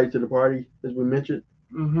to be invited to the party, as we mentioned.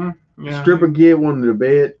 Mm-hmm. Yeah. Stripper kid wanted to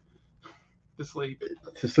bed. To sleep.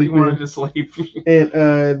 He wanted to sleep.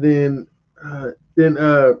 And then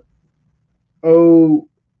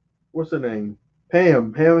what's her name?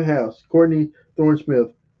 Pam House, Courtney Thorne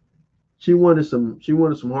Smith. She wanted some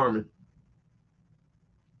Harmon.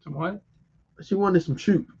 Some what? She wanted some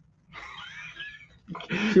shoot.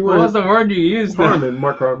 What was the word you used? Harmon,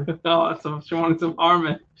 Mark Harmon. Oh, she wanted some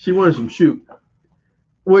Harmon. She wanted some shoot,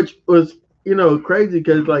 which was crazy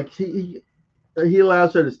because like he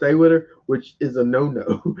allows her to stay with her, which is a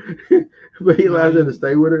no. But he allows her to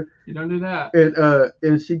stay with her. You don't do that.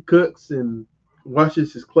 And she cooks and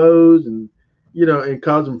washes his clothes and and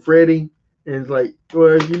calls him Freddie. And it's like,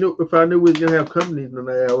 well, if I knew we was gonna have company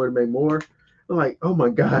tonight, I would have made more. I'm like, oh my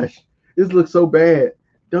gosh, this looks so bad.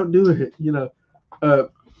 Don't do it,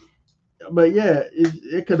 But yeah,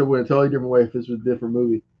 it could have went a totally different way if this was a different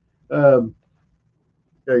movie. There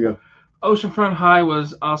you go. Oceanfront High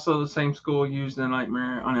was also the same school used in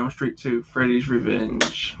Nightmare on Elm Street 2, Freddy's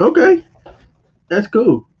Revenge. Okay, that's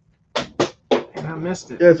cool. And I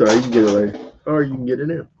missed it. That's all right. You can get it later, or you can get it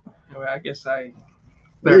now. Well, I guess I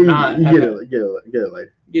better not. You get it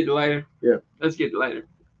later. Get it later. Yeah. Let's get it later.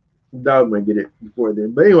 Dog might get it before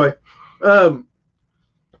then. But anyway,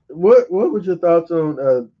 what was your thoughts on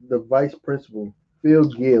the vice principal, Phil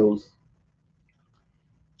Gills?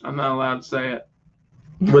 I'm not allowed to say it.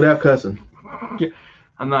 Without cussing.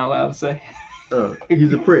 I'm not allowed to say it.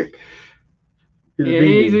 He's a prick.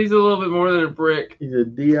 He's a little bit more than a prick. He's a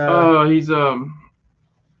DI. Oh, he's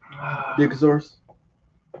Dickosaurus.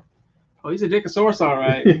 Oh, he's a Dickosaurus, all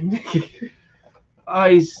right.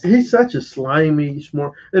 He's such a slimy,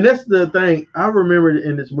 smart, and that's the thing. I remember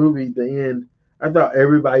in this movie, the end. I thought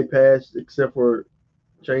everybody passed except for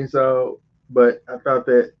Chainsaw, but I thought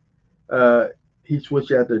that he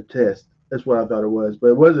switched out their test. That's what I thought it was, but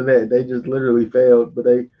it wasn't that. They just literally failed, but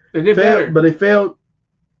they did failed, better. but they failed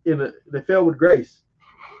they failed with grace,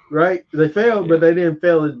 right? They failed, but they didn't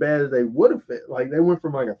fail as bad as they would have failed. Like they went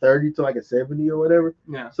from like a 30 to like a 70 or whatever.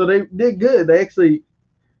 Yeah. So they did good. They actually,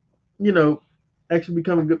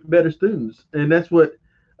 becoming better students, and that's what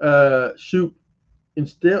Shoop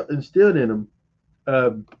instilled in them.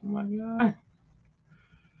 Oh my God.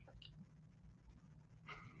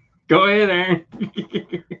 Go ahead, Aaron.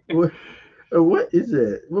 What is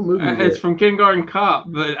that? What movie is it's that? from Kindergarten Cop,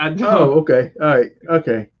 but I don't. Oh, okay. All right.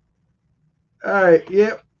 Okay. All right.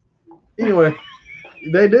 Yep. Anyway,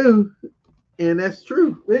 they do, and that's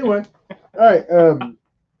true. Anyway, all right.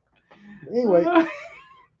 Anyway,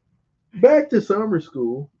 back to summer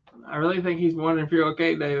school. I really think he's wondering if you're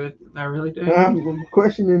okay, David. I really do. I'm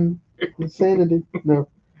questioning insanity. No.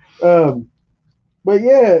 But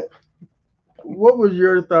yeah, what was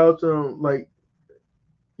your thoughts on, like,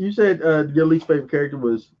 you said your least favorite character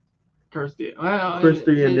was Kirsty. Well,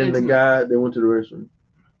 Christy, and then the guy that went to the restroom.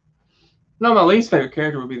 No, my least favorite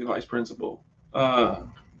character would be the vice principal.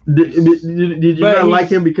 Did you not like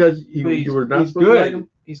him because you were not supposed to like him?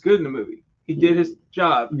 He's good in the movie. He did his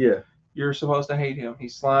job. Yeah. You're supposed to hate him.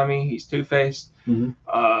 He's slimy. He's two-faced.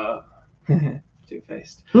 Mm-hmm.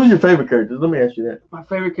 Two-faced. Who's your favorite character? Let me ask you that. My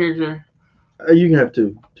favorite character. You can have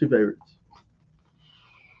two favorites.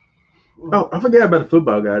 Oh, I forgot about the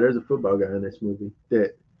football guy. There's a football guy in this movie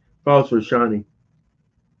that falls for Shawnee.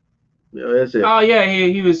 Yeah, that's it. Oh yeah,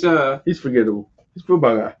 he was. He's forgettable. He's a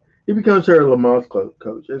football guy. He becomes her Lamar's coach.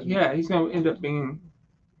 Yeah, he's gonna end up being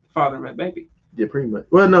the father of that baby. Yeah, pretty much.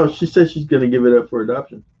 Well, no, she said she's gonna give it up for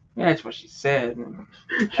adoption. Yeah, that's what she said.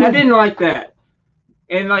 I didn't like that,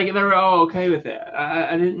 and like they were all okay with that.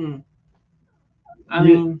 I didn't. I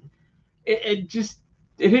mean, it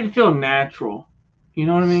didn't feel natural. You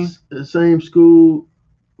know what I mean? The same school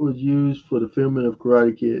was used for the filming of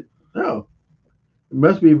Karate Kid. Oh, it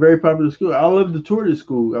must be a very popular school. I love the tour of the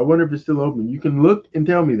school. I wonder if it's still open. You can look and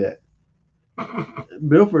tell me that.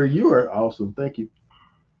 Bilford, you are awesome. Thank you.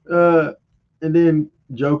 And then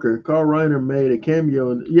Joker, Carl Reiner made a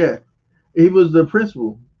cameo, and yeah, he was the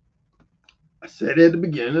principal. I said it at the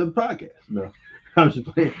beginning of the podcast. No, I'm just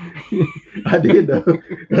playing. I did though.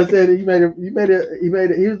 I said he made it. He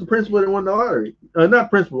was the principal that won the lottery. Not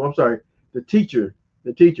principal. I'm sorry. The teacher.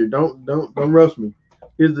 Don't roast me.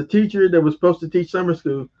 He was the teacher that was supposed to teach summer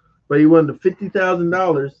school, but he won the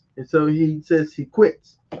 $50,000, and so he says he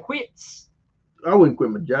quits. Quits. I wouldn't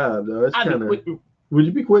quit my job though. That's kind of. Would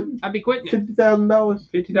you be quitting? I'd be quitting. $50,000.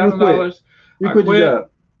 $50,000. You quit your job.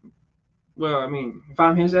 Well, I mean, if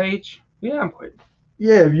I'm his age, yeah, I'm quitting.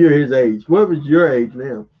 Yeah, if you're his age. What was your age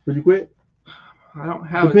now? Would you quit? I don't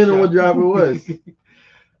have. Depending on what job it was.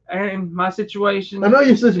 And my situation. I know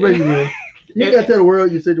your situation, man. You got to tell the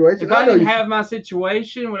world your situation. If I didn't have my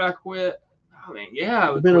situation, would I quit? I mean, yeah.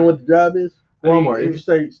 I would Depending on what the job is. Walmart. I mean, if you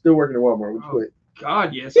stay still working at Walmart, would you quit?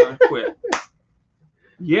 God, yes, I'd quit.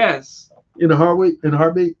 Yes. In a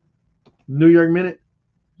heartbeat? New York Minute?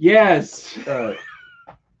 Yes. All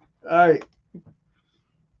right.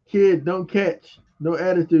 Kid, don't catch. No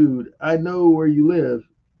attitude. I know where you live.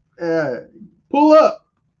 Pull up.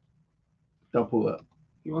 Don't pull up.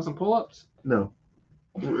 You want some pull-ups? No.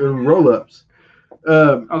 Roll-ups. They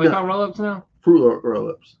call roll-ups now? Fruit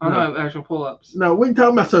roll-ups. I know actual pull-ups. No, we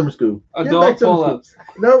talking about summer school. Adult pull-ups.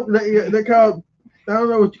 No, they're called, I don't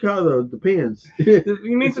know what you call those, depends.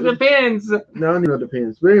 You need some depends. No, I don't know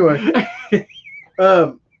depends. But anyway,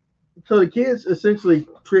 so the kids essentially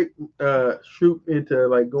shoot into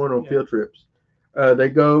like going on field trips. They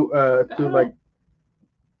go to like.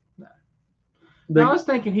 I was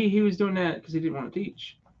thinking he was doing that because he didn't want to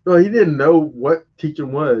teach. Well, he didn't know what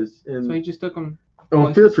teaching was, and so he just took them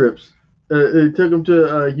on field trips. They took him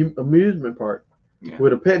to an amusement park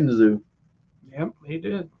with a petting zoo. Yep, he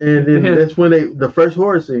did. And then that's when the first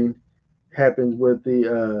horror scene happens with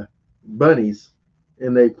the bunnies,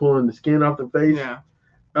 and they pulling the skin off their face. Yeah.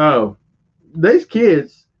 Oh, these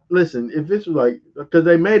kids, listen, if this was like, because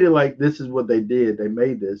they made it like this is what they did, they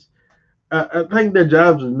made this. I think their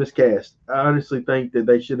jobs was miscast. I honestly think that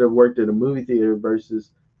they should have worked at a movie theater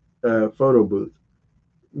versus a photo booth.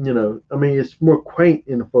 You know, I mean, it's more quaint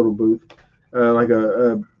in a photo booth, like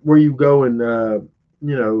a where you go and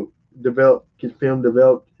you know, get film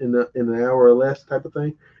developed in an hour or less type of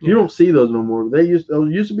thing. Yeah. You don't see those no more. Those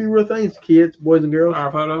used to be real things, kids, boys and girls. 1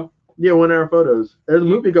 hour photo. Yeah, 1 hour photos. There's a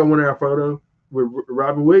movie called 1 hour photo with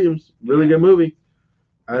Robin Williams. Really good movie.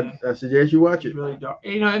 I suggest you watch it. Really dark.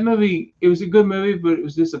 You know, that movie. It was a good movie, but it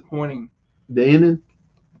was disappointing. The ending,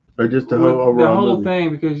 or just the whole overall the whole movie?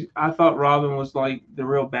 thing, because I thought Robin was like the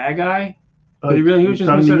real bad guy, but he was just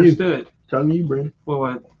misunderstood. Talking to you, Brandon.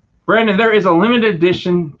 What? Brandon, there is a limited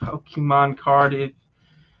edition Pokemon card.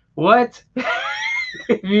 What?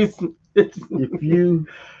 if you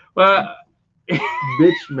well,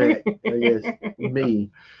 bitch smack, I guess me.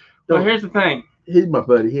 Well, here's the thing. He's my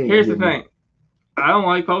buddy. Here's the thing. I don't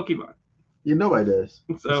like Pokemon. Yeah, nobody does.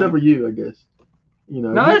 So, except for you, I guess. You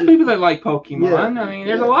know. No, there's people that like Pokemon. Yeah, I mean,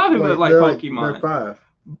 there's a lot of people that like Pokemon. They're 5.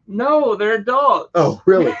 No, they're adults. Oh,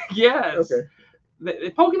 really? Yes. Okay.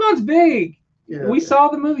 Pokemon's big. Yeah, we saw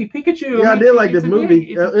the movie Pikachu. Yeah, I did like the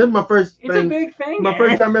movie. It was my first thing. It's a big thing. My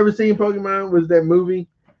first time ever seeing Pokemon was that movie.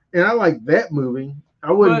 and I like that movie.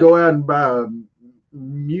 I wouldn't But- go out and buy a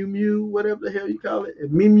Mew Mew, whatever the hell you call it, a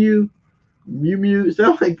Mew Mew. Mew Mew. It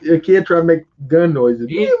sounds like a kid trying to make gun noises.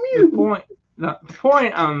 The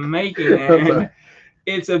point I'm making, and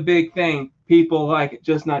it's a big thing. People like it,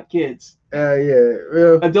 just not kids. Yeah.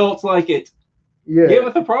 Well, Adults like it. yeah. Get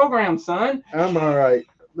with the program, son. I'm all right.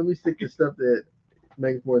 Let me stick to stuff that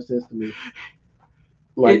makes more sense to me.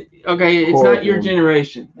 Like, It's not your horrible.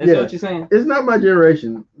 generation. That's Yeah. what you're saying. it's not my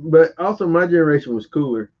generation, but also my generation was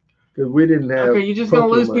cooler because we didn't have. Okay, you're just gonna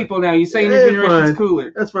lose Pokemon. people now. You saying Yeah, your it's generation's fine.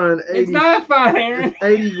 cooler. That's fine. 80s, It's not fine, Aaron.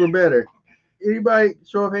 80s were better. Anybody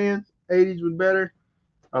show of hands? 80s was better.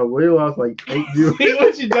 Oh, we lost like 8 viewers. See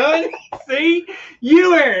what you done? See?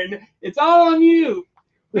 You, Aaron. It's all on you.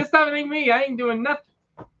 This time it ain't me. I ain't doing nothing.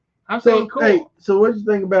 I'm saying cool. Hey, so what you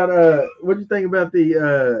think about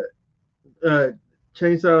the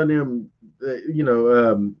Chainsaw and them?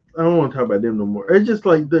 I don't want to talk about them no more. It's just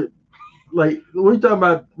like what you talking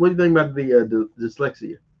about? What do you think about the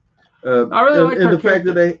dyslexia? I really like her and the fact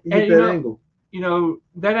that they hit that angle.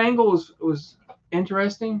 That angle was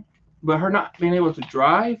interesting, but her not being able to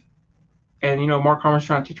drive, and Mark Harmon's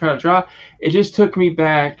trying to teach her how to drive, it just took me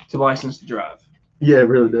back to License to Drive. Yeah, it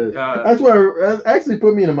really does. That's why it actually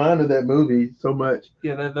put me in the mind of that movie so much.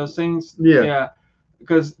 Yeah, those things. Yeah. Yeah,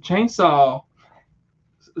 because Chainsaw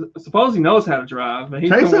supposedly knows how to drive, but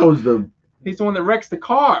he's the one that wrecks the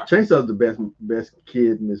car. Chainsaw's the best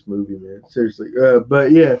kid in this movie, man. Seriously.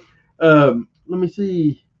 But yeah, let me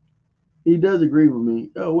see. He does agree with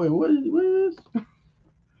me. Oh wait, what is this?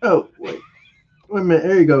 Oh wait a minute.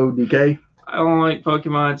 There you go, DK. I don't like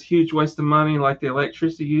Pokemon. It's a huge waste of money, like the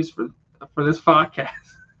electricity used for this podcast.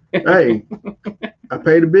 Hey, I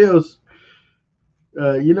pay the bills.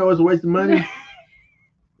 It's a waste of money.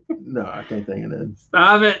 No, I can't think of that.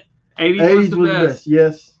 Stop it. 80s was the best.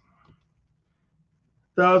 Yes.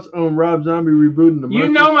 Thoughts on Rob Zombie rebooting the You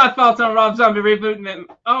Munsters? know my thoughts on Rob Zombie rebooting it.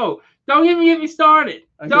 Oh, don't even get me started.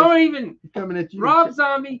 Don't even. He's coming at you. Rob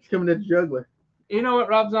Zombie. He's coming at the juggler. You know what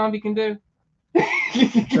Rob Zombie can do?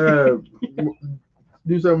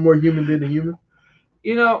 Do something more human than a human.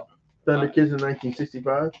 Thunder Kiss in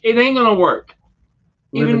 1965. It ain't gonna work.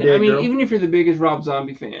 Living Dead Girl. Even if you're the biggest Rob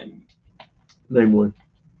Zombie fan. Name one.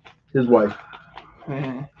 His wife.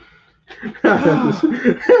 Eh.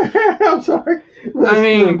 I'm sorry.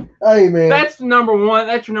 Hey man. That's number one.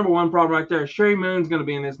 That's your number one problem right there. Sherry Moon's gonna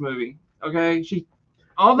be in this movie. Okay, she's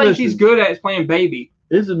good at is playing baby.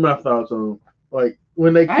 This is my thoughts on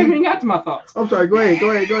when they. I haven't even got to my thoughts. I'm sorry. Go ahead,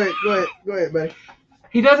 man.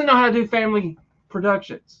 He doesn't know how to do family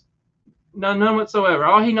productions. None whatsoever.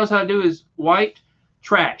 All he knows how to do is white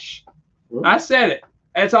trash. Well, I said it.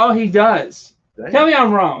 That's all he does. dang. Tell me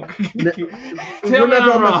I'm wrong. We're Tell me not I'm talking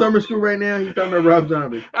about wrong. summer school right now. He's talking about Rob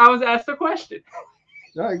Zombie. I was asked a question.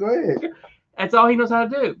 All right, go ahead. That's all he knows how to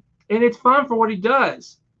do. And it's fine for what he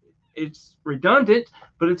does. It's redundant,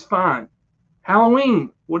 but it's fine.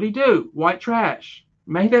 Halloween, what'd he do? White trash.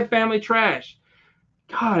 Made that family trash.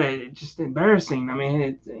 God, it's just embarrassing. I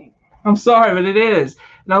mean, I'm sorry, but it is.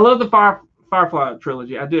 And I love the Firefly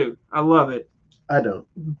trilogy. I do. I love it. I don't.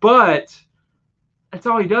 But that's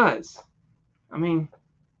all he does. I mean,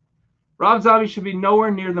 Rob Zombie should be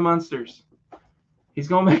nowhere near the Munsters. He's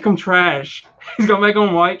going to make them trash. He's going to make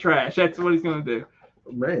them white trash. That's what he's going to do.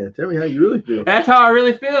 Man, tell me how you really feel. That's how I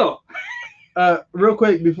really feel. Real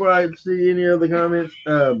quick, before I see any other comments,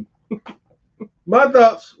 my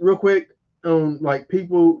thoughts, real quick, on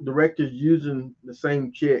directors using the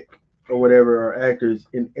same chick or whatever, or actors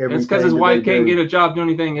in everything. It's because his wife can't get a job doing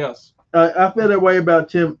anything else. I feel that way about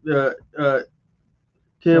Tim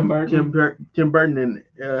Burton and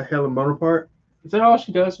Helen Bonaparte. Is that all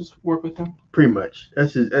she does is work with him? Pretty much.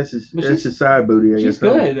 That's his side booty. I She's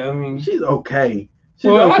guess. good. I mean, she's okay.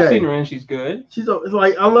 I've seen her and she's good. She's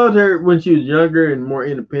like, I loved her when she was younger and more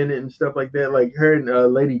independent and stuff like that. Like her and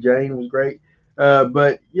Lady Jane was great.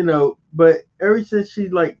 But ever since she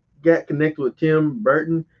got connected with Tim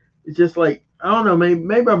Burton, it's just like, I don't know,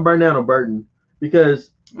 maybe I'm burned out on Burton because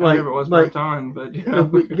I never was burnt on, but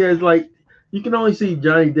because you can only see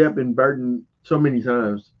Johnny Depp and Burton so many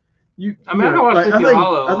times. I watched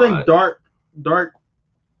Hollow. I think Dark,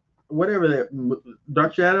 whatever that,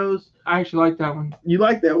 Dark Shadows. I actually like that one. You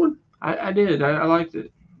like that one? I did. I liked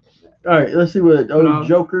it. All right, let's see what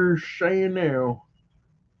Joker's saying now.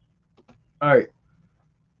 All right,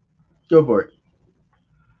 go for it.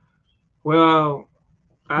 Well,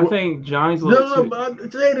 I think Johnny's a little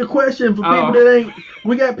but say the question for people that ain't.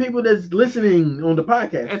 We got people that's listening on the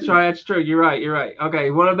podcast. That's right. That's true. You're right. Okay,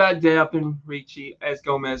 what about Depp and Ricci as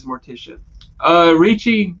Gomez Morticia?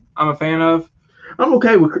 Ricci, I'm a fan of. I'm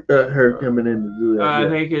okay with her coming in to do that. I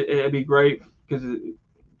think it'd be great because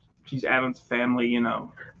she's Adam's family, you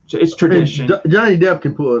know. It's tradition. Johnny Depp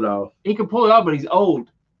can pull it off. He can pull it off, but he's old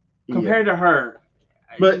compared to her.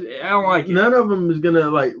 But I don't like it. None of them is gonna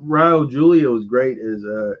like. Raul Julia was great as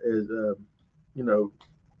you know,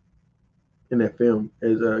 in that film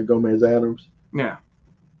as Gomez Adams. Yeah,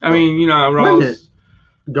 I mean, you know,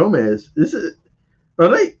 Gomez. Are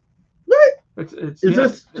they? What? Is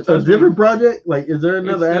this a different project? Like, is there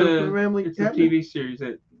another Addams Family? It's a TV series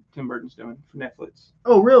that Tim Burton's doing for Netflix.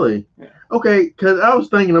 Oh, really? Yeah. Okay, because I was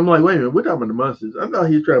thinking, I'm like, wait a minute, we're talking about the Monsters. I thought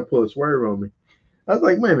he was trying to pull a swerve on me. I was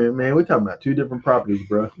like, wait a minute, man, we're talking about two different properties,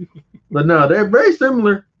 bro. But no, they're very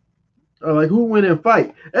similar. Like, who would win in a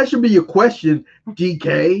fight? That should be your question,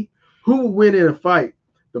 DK. Who would win in a fight?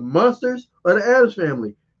 The Monsters or the Addams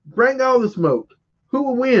Family? Bring all the smoke. Who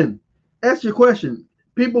will win? Ask your question.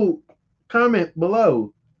 People, comment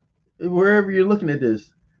below wherever you're looking at this.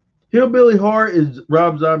 Hillbilly horror is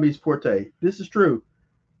Rob Zombie's forte. This is true.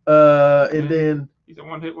 And then he's a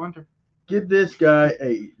one-hit wonder. Give this guy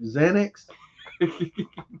a Xanax.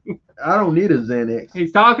 I don't need a Xanax.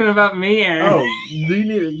 He's talking about me, Aaron. Oh,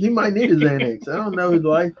 he might need a Xanax. I don't know his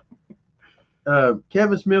life.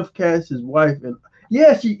 Kevin Smith cast his wife, and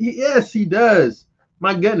yes, he does.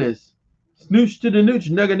 My goodness, snooch to the nooch,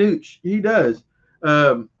 nugga nooch. He does.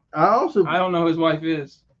 I don't know who his wife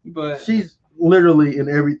is, but she's literally in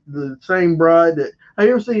the same bride that. Have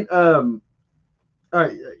you ever seen?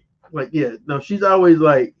 She's always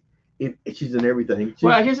like. She's in everything.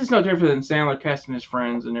 Well, I guess it's no different than Sandler casting his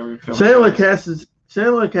friends in every film. Sandler casts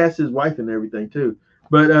his wife in everything too.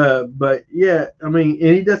 But yeah, I mean,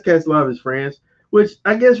 and he does cast a lot of his friends. Which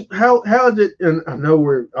I guess how is it? And I know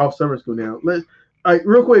we're off summer school now.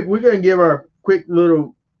 Real quick, we're gonna give our quick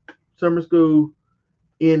little summer school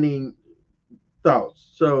ending thoughts.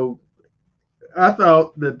 So I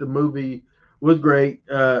thought that the movie was great.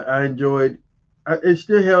 I enjoyed. It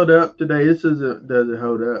still held up today. This doesn't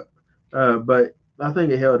hold up. But I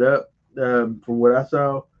think it held up from what I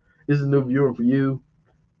saw. This is a new viewing for you.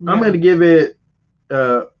 Yeah. I'm going to give it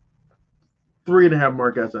 3.5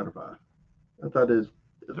 markouts out of 5. I thought it was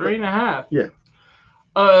 3.5. Yeah.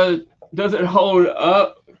 Does it hold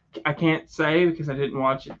up? I can't say because I didn't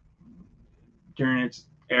watch it during its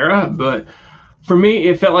era. But for me,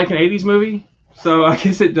 it felt like an 80s movie. So I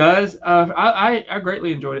guess it does. I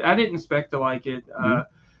greatly enjoyed it. I didn't expect to like it.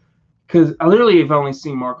 Because I literally have only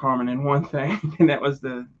seen Mark Harmon in one thing, and that was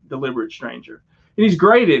The Deliberate Stranger. And he's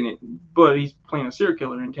great in it, but he's playing a serial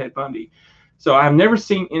killer in Ted Bundy. So I've never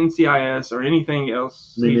seen NCIS or anything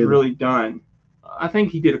else he's really done. I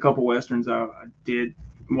think he did a couple Westerns I did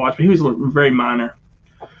watch, but he was very minor.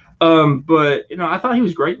 But, I thought he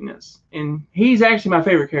was great in this. And he's actually my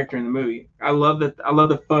favorite character in the movie. I love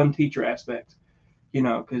the fun teacher aspect,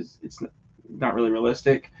 because it's not really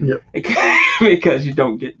realistic. Yep. Because you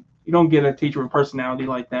don't get a teacher with personality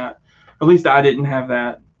like that. At least I didn't have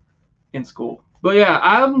that in school. But yeah,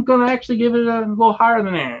 I'm going to actually give it a little higher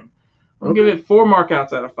than Aaron. I'm going to give it 4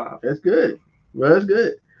 markouts out of 5. That's good. Well, that's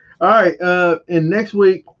good. All right. And next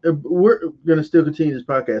week, we're going to still continue this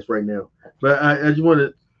podcast right now. But I just want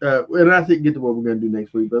to, and I think get to what we're going to do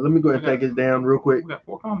next week. But let me go ahead and take this down real quick. We got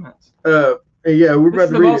 4 comments. Yeah, we're about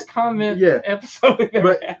to read it. This is the most comment episode we've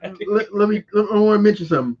ever had. I want to mention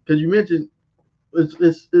something because you mentioned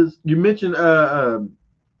Adam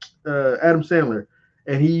Sandler,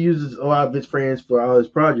 and he uses a lot of his friends for all his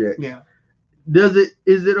projects. Yeah.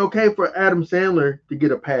 Is it okay for Adam Sandler to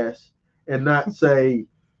get a pass and not say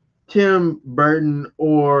Tim Burton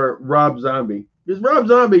or Rob Zombie? Because Rob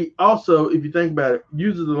Zombie also, if you think about it,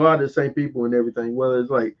 uses a lot of the same people and everything. Whether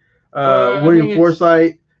it's like William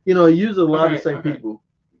Forsythe, he uses a lot of the same people.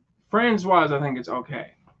 Friends wise, I think it's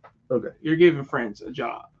okay. Okay. You're giving Friends a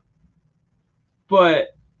job. But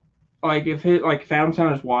if Adam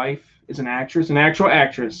Sandler's wife is an actual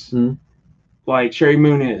actress, like Sherry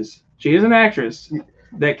Moon is. She is an actress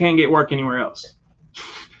that can't get work anywhere else.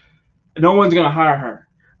 No one's gonna hire her.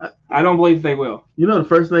 I don't believe they will. The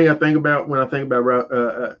first thing I think about when I think about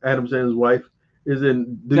Adam Sandler's wife is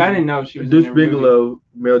in. I didn't know she was Deuce Bigelow,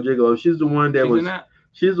 Mel Gigolo. She's the one that was. That?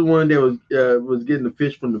 She's the one that was getting the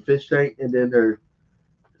fish from the fish tank, and then her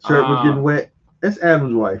shirt was getting wet. That's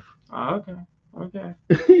Adam's wife. Oh, okay. Okay.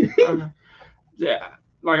 Yeah,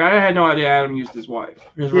 I had no idea Adam used his wife.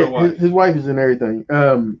 His real wife. His wife is in everything.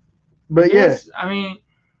 But yes, I mean,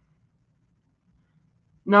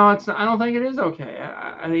 no, it's not, I don't think it is okay.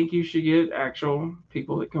 I think you should get actual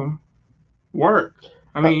people that can work.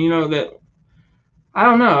 I mean, that I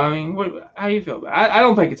don't know. I mean, how do you feel about it? I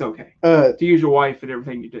don't think it's okay to use your wife in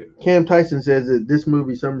everything you do. Cam Tyson says that this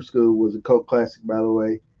movie, Summer School, was a cult classic, by the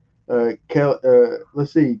way.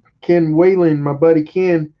 Let's see. Ken Whalen, my buddy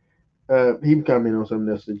Ken, he commented on something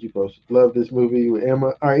else that you posted. Love this movie with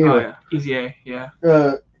Emma. All right, anyway. Oh, yeah. Easy A, yeah.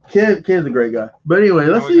 Ken's a great guy. But anyway,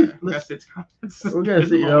 let's see. We're going to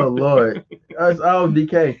see. Oh, Lord. It's all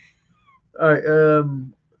DK. All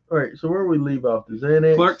right, so where do we leave off? The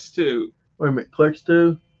Xanax? Clerks 2. Wait a minute. Clerks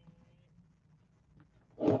 2?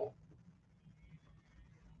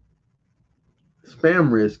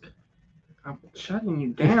 Spam risk. I'm shutting you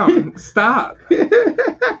down. Stop.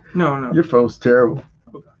 No. Your phone's terrible.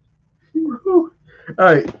 All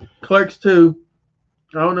right, Clerks 2.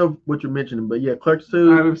 I don't know what you're mentioning, but yeah, Clerks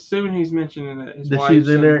 2. I'm assuming he's mentioning that his wife. She's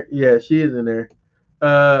in there? Yeah, she is in there.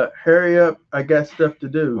 Hurry up. I got stuff to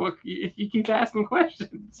do. Look, you keep asking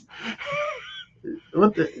questions.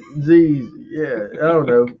 What the Z's? Yeah, I don't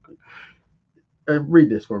know. Read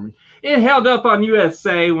this for me. It held up on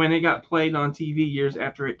USA when it got played on TV years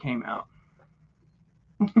after it came out.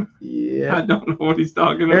 Yeah. I don't know what he's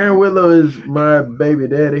talking about. Aaron Whitlow is my baby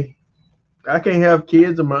daddy. I can't have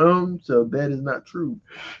kids of my own, so that is not true.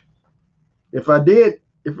 If I did,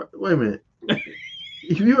 wait a minute.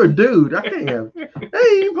 If you're a dude, I can't have. That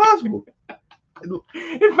ain't impossible.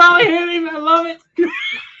 It finally hit him. I love it.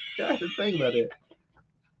 I have to think about that.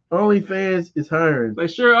 OnlyFans is hiring. They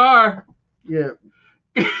sure are. Yeah.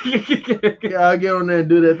 Yeah, I'll get on there and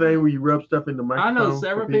do that thing where you rub stuff in the microphone. I know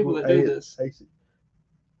several people that do this. It's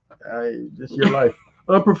your life.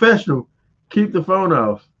 Unprofessional. Keep the phone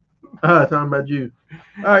off. Talking about you.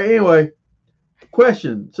 All right, anyway.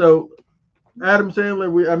 Question. So, Adam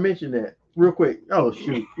Sandler, I mentioned that real quick. Oh,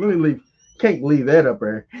 shoot. Let me leave. Can't leave that up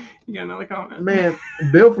there. You got another comment? Man,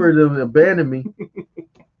 Bilford abandoned me.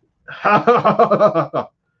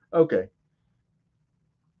 Okay.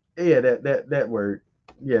 Yeah, that word.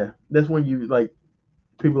 Yeah, that's when you like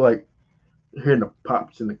people like hearing the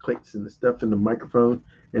pops and the clicks and the stuff in the microphone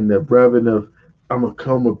and the rubbing of I'm gonna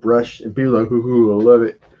comb a brush and people like hoo, I love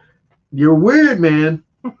it. You're weird, man.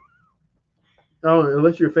 Oh,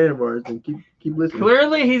 unless you're a fan of ours, then keep listening.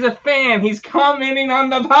 Clearly, he's a fan. He's commenting on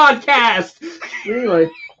the podcast. Anyway,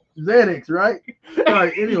 Xanax, right? All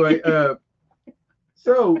right. Anyway,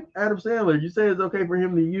 so Adam Sandler, you say it's okay for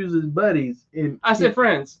him to use his buddies I said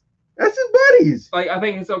friends. That's his buddies. Like I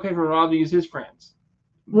think it's okay for Rob to use his friends.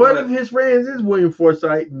 One of his friends is William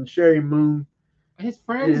Forsythe and Sherry Moon. His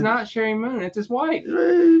friend is not Sherry Moon. It's his wife.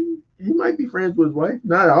 He might be friends with his wife.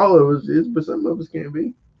 Not all of us is, but some of us can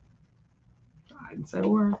be. I didn't say a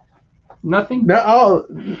word. Nothing. Not all.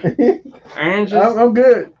 Aaron just I'm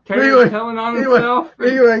good. anyway, telling on himself.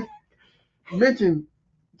 Anyway, mention.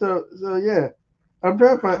 So yeah, I'm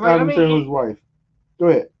trying to find Adam Sandler's wife. Go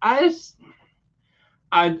ahead.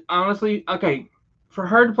 I honestly, okay, for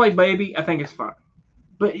her to play Baby, I think it's fine.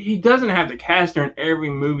 But he doesn't have to cast her in every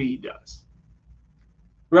movie he does.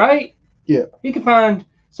 Right? Yeah. He could find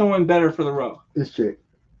someone better for the role. This chick.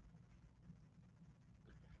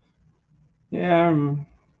 Yeah,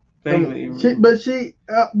 vaguely.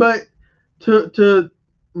 But to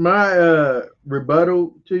my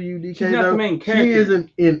rebuttal to you, DK, she's not the main character. She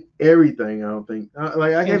isn't in everything, I don't think.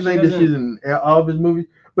 I can't think that she's in all of his movies.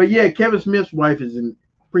 But yeah, Kevin Smith's wife is in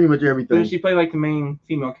pretty much everything. Does she play like the main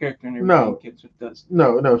female character in everything? No. Kids does.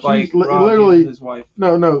 No. Like she's literally his wife.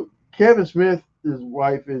 No. Kevin Smith's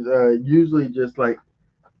wife is usually just like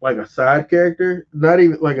a side character, not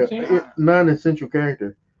even like a non-essential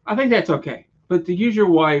character. I think that's okay. But to use your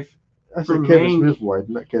wife. I said Kevin Smith's wife,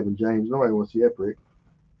 not Kevin James. Nobody wants to see that prick.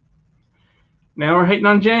 Now we're hating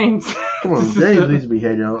on James. Come on, James needs to be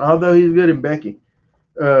hated on. Although he's good in Becky.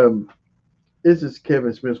 This is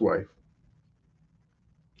Kevin Smith's wife.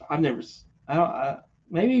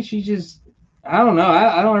 Maybe she just, I don't know.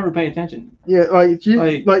 I don't ever pay attention. Yeah, like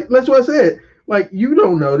that's what I said. Like, you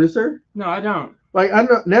don't notice her. No, I don't. Like, I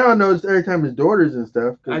know now. I notice every time his daughters and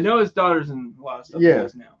stuff. I know his daughters and a lot of stuff. Yeah.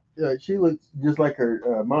 Now. Yeah, she looks just like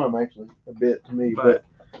her mom, actually, a bit to me. But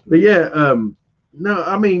yeah, no,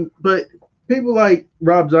 I mean, but people like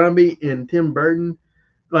Rob Zombie and Tim Burton,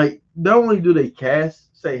 like, not only do they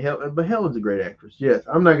cast, say Helen, but Helen's a great actress. Yes,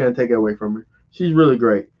 I'm not going to take that away from her. She's really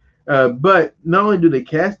great. But not only do they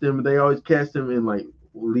cast them, but they always cast them in, like,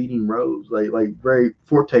 leading roles, like very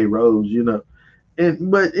forte roles, you know.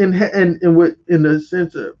 But in the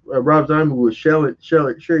sense of Rob Zombie with Sherry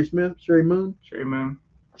Moon.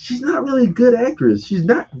 She's not really a good actress. She's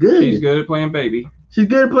not good. She's good at playing Baby. She's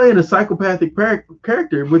good at playing a psychopathic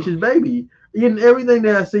character, which is Baby. In everything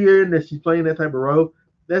that I see her in, that she's playing that type of role,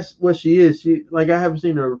 that's what she is. I haven't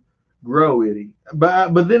seen her grow any.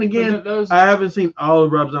 But then again, those I haven't seen all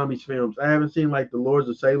of Rob Zombie's films. I haven't seen like The Lords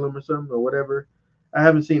of Salem or something or whatever. I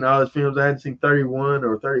haven't seen all his films. I hadn't seen 31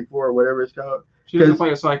 or 34 or whatever it's called. she doesn't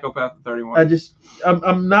play a psychopath in 31.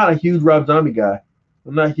 I'm not a huge Rob Zombie guy.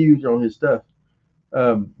 I'm not huge on his stuff.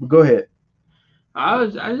 But go ahead. I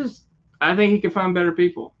think he could find better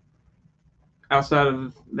people outside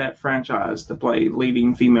of that franchise to play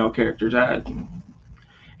leading female characters.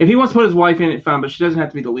 If he wants to put his wife in it, fine, but she doesn't have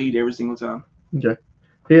to be the lead every single time. Okay.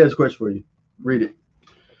 He has a question for you. Read it.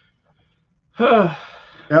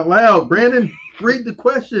 Out loud. Brandon, read the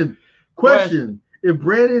question. Question. If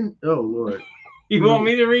Brandon, oh, Lord. You want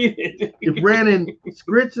me to read it? If Brandon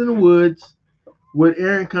scripts in the woods, would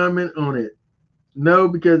Aaron comment on it? No,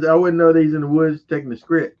 because I wouldn't know that he's in the woods taking the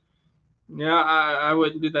script. Yeah, I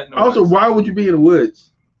wouldn't do that. Also, why would you be in the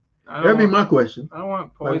woods? That'd be my question. I don't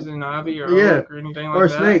want poison ivy or or anything like that. Or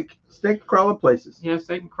snake. Snake crawl up places. Yeah,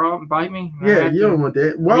 snake can crawl up and bite me. Yeah, you don't want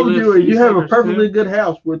that. Why would you? You have a perfectly good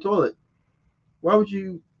house with a toilet. Why would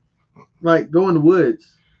you, go in the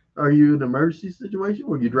woods? Are you in an emergency situation?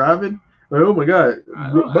 Were you driving? Like, oh my God! I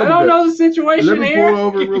don't know the situation. Let me pull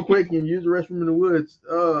over real quick and use the restroom in the woods.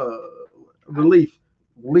 Relief,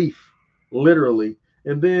 literally.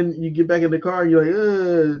 And then you get back in the car and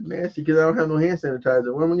you're like, nasty, because I don't have no hand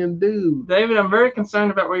sanitizer. What am I going to do? David, I'm very concerned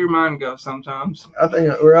about where your mind goes sometimes. I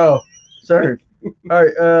think we're all concerned. All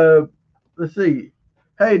right, let's see.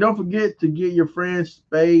 Hey, don't forget to get your friends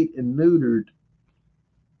spayed and neutered.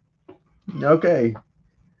 Okay.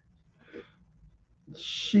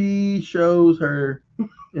 She shows her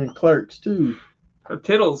in Clerks, too. Her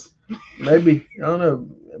tittles. Maybe. I don't know.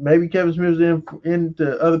 Maybe Kevin Smith's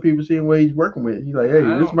into other people seeing what he's working with. He's like, hey,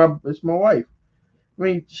 this is my wife. I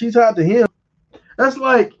mean, she's hot to him. That's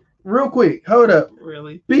like, real quick, hold up.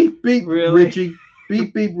 Really? Beep, beep, really? Richie.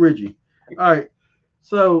 Beep, beep, Richie. All right.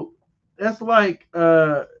 So that's like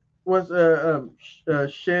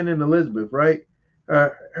Shannon Elizabeth, right?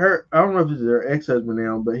 I don't know if this is her ex-husband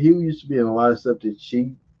now, but he used to be in a lot of stuff that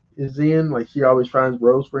she is in. Like, she always finds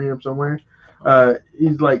roles for him somewhere.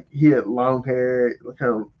 He's like, he had long hair,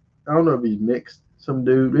 kind of, I don't know if he's mixed, some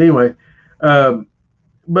dude. Anyway,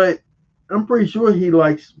 but I'm pretty sure he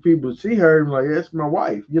likes people to see her and like, that's my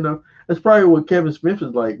wife, That's probably what Kevin Smith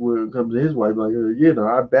is like when it comes to his wife. Like,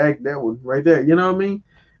 I bagged that one right there. You know what I mean?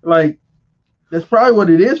 Like, that's probably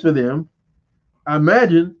what it is for them. I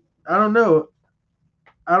imagine. I don't know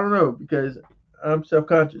because I'm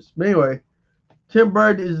self-conscious. But anyway, Tim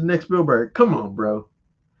Burton is the next Spielberg. Come on, bro.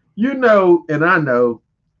 You know, and I know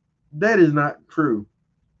that is not true.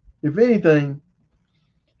 If anything,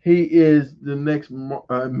 he is the next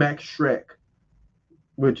Max Shrek,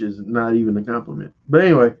 which is not even a compliment. But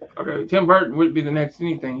anyway. Okay, Tim Burton wouldn't be the next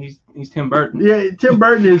anything. He's Tim Burton. Yeah, Tim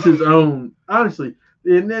Burton is his own, honestly.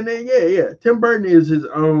 And then, Tim Burton is his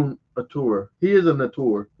own auteur. He is an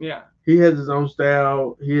auteur. Yeah. He has his own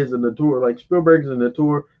style. He is an auteur. Like Spielberg is an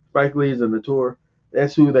auteur. Spike Lee is an auteur.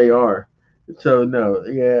 That's who they are. So, no,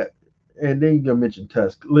 yeah. And then you're going to mention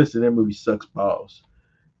Tusk. Listen, that movie sucks balls.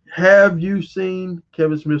 Have you seen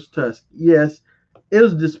Kevin Smith's Tusk? Yes. It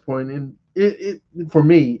was disappointing. It for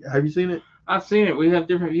me. Have you seen it? I've seen it. We have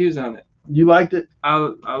different views on it. You liked it? I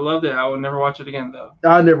loved it. I would never watch it again, though.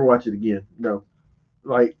 I'll never watch it again. No.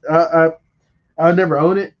 Like, I'll never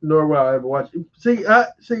own it, nor will I ever watch it. See,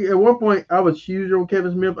 at one point, I was huge on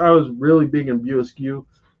Kevin Smith. I was really big in View Askew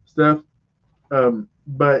stuff.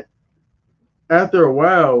 But after a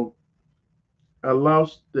while, I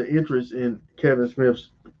lost the interest in Kevin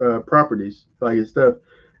Smith's properties, like his stuff.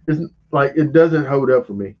 It's like it doesn't hold up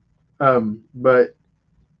for me. But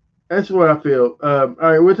that's what I feel. All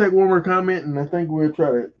right, we'll take one more comment, and I think we'll try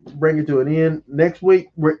to bring it to an end. Next week,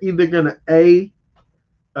 we're either gonna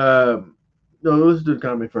no, let's do the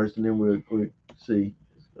comment first, and then we'll see.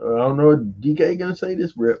 I don't know what DK gonna say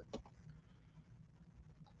this, Rip.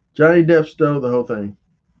 Johnny Depp stole the whole thing.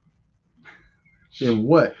 In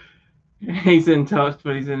what? He's in Tusk,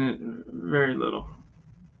 but he's in it very little.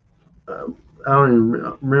 I don't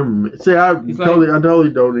even remember. See, I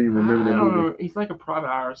totally don't even remember that movie. He's like a private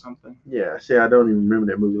eye or something. Yeah, see, I don't even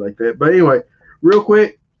remember that movie like that. But anyway, real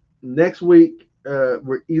quick, next week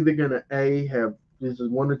we're either gonna have this is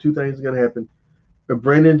one or two things gonna happen. If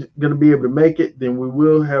Brandon's gonna be able to make it, then we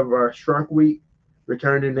will have our Shark Week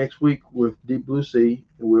returning next week with Deep Blue Sea,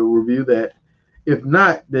 and we'll review that. If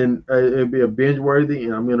not, then it'll be a binge worthy,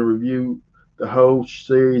 and I'm gonna review the whole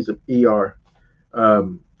series of ER.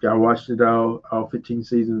 I watched it all 15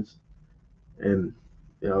 seasons, and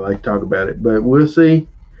I like to talk about it. But we'll see.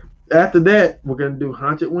 After that, we're gonna do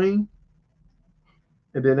Haunted Wing,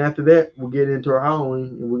 and then after that, we'll get into our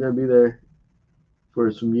Halloween, and we're gonna be there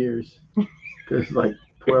for some years. It's like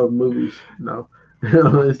 12 movies. No,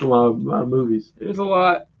 it's a lot of movies. It is a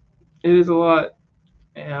lot. It is a lot.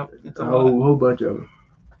 Yeah, it's a lot. Whole bunch of them.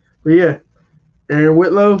 But yeah, Aaron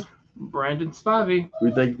Whitlow. Brandon Spivey.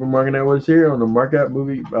 We thank you for marking out with us here on the Markout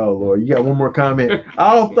movie. Oh Lord, you got one more comment.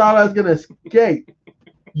 I thought I was gonna escape.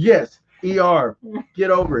 Yes, ER.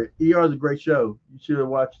 Get over it. ER is a great show. You should have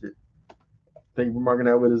watched it. Thank you for marking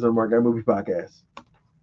out with us on the Markout Movie Podcast.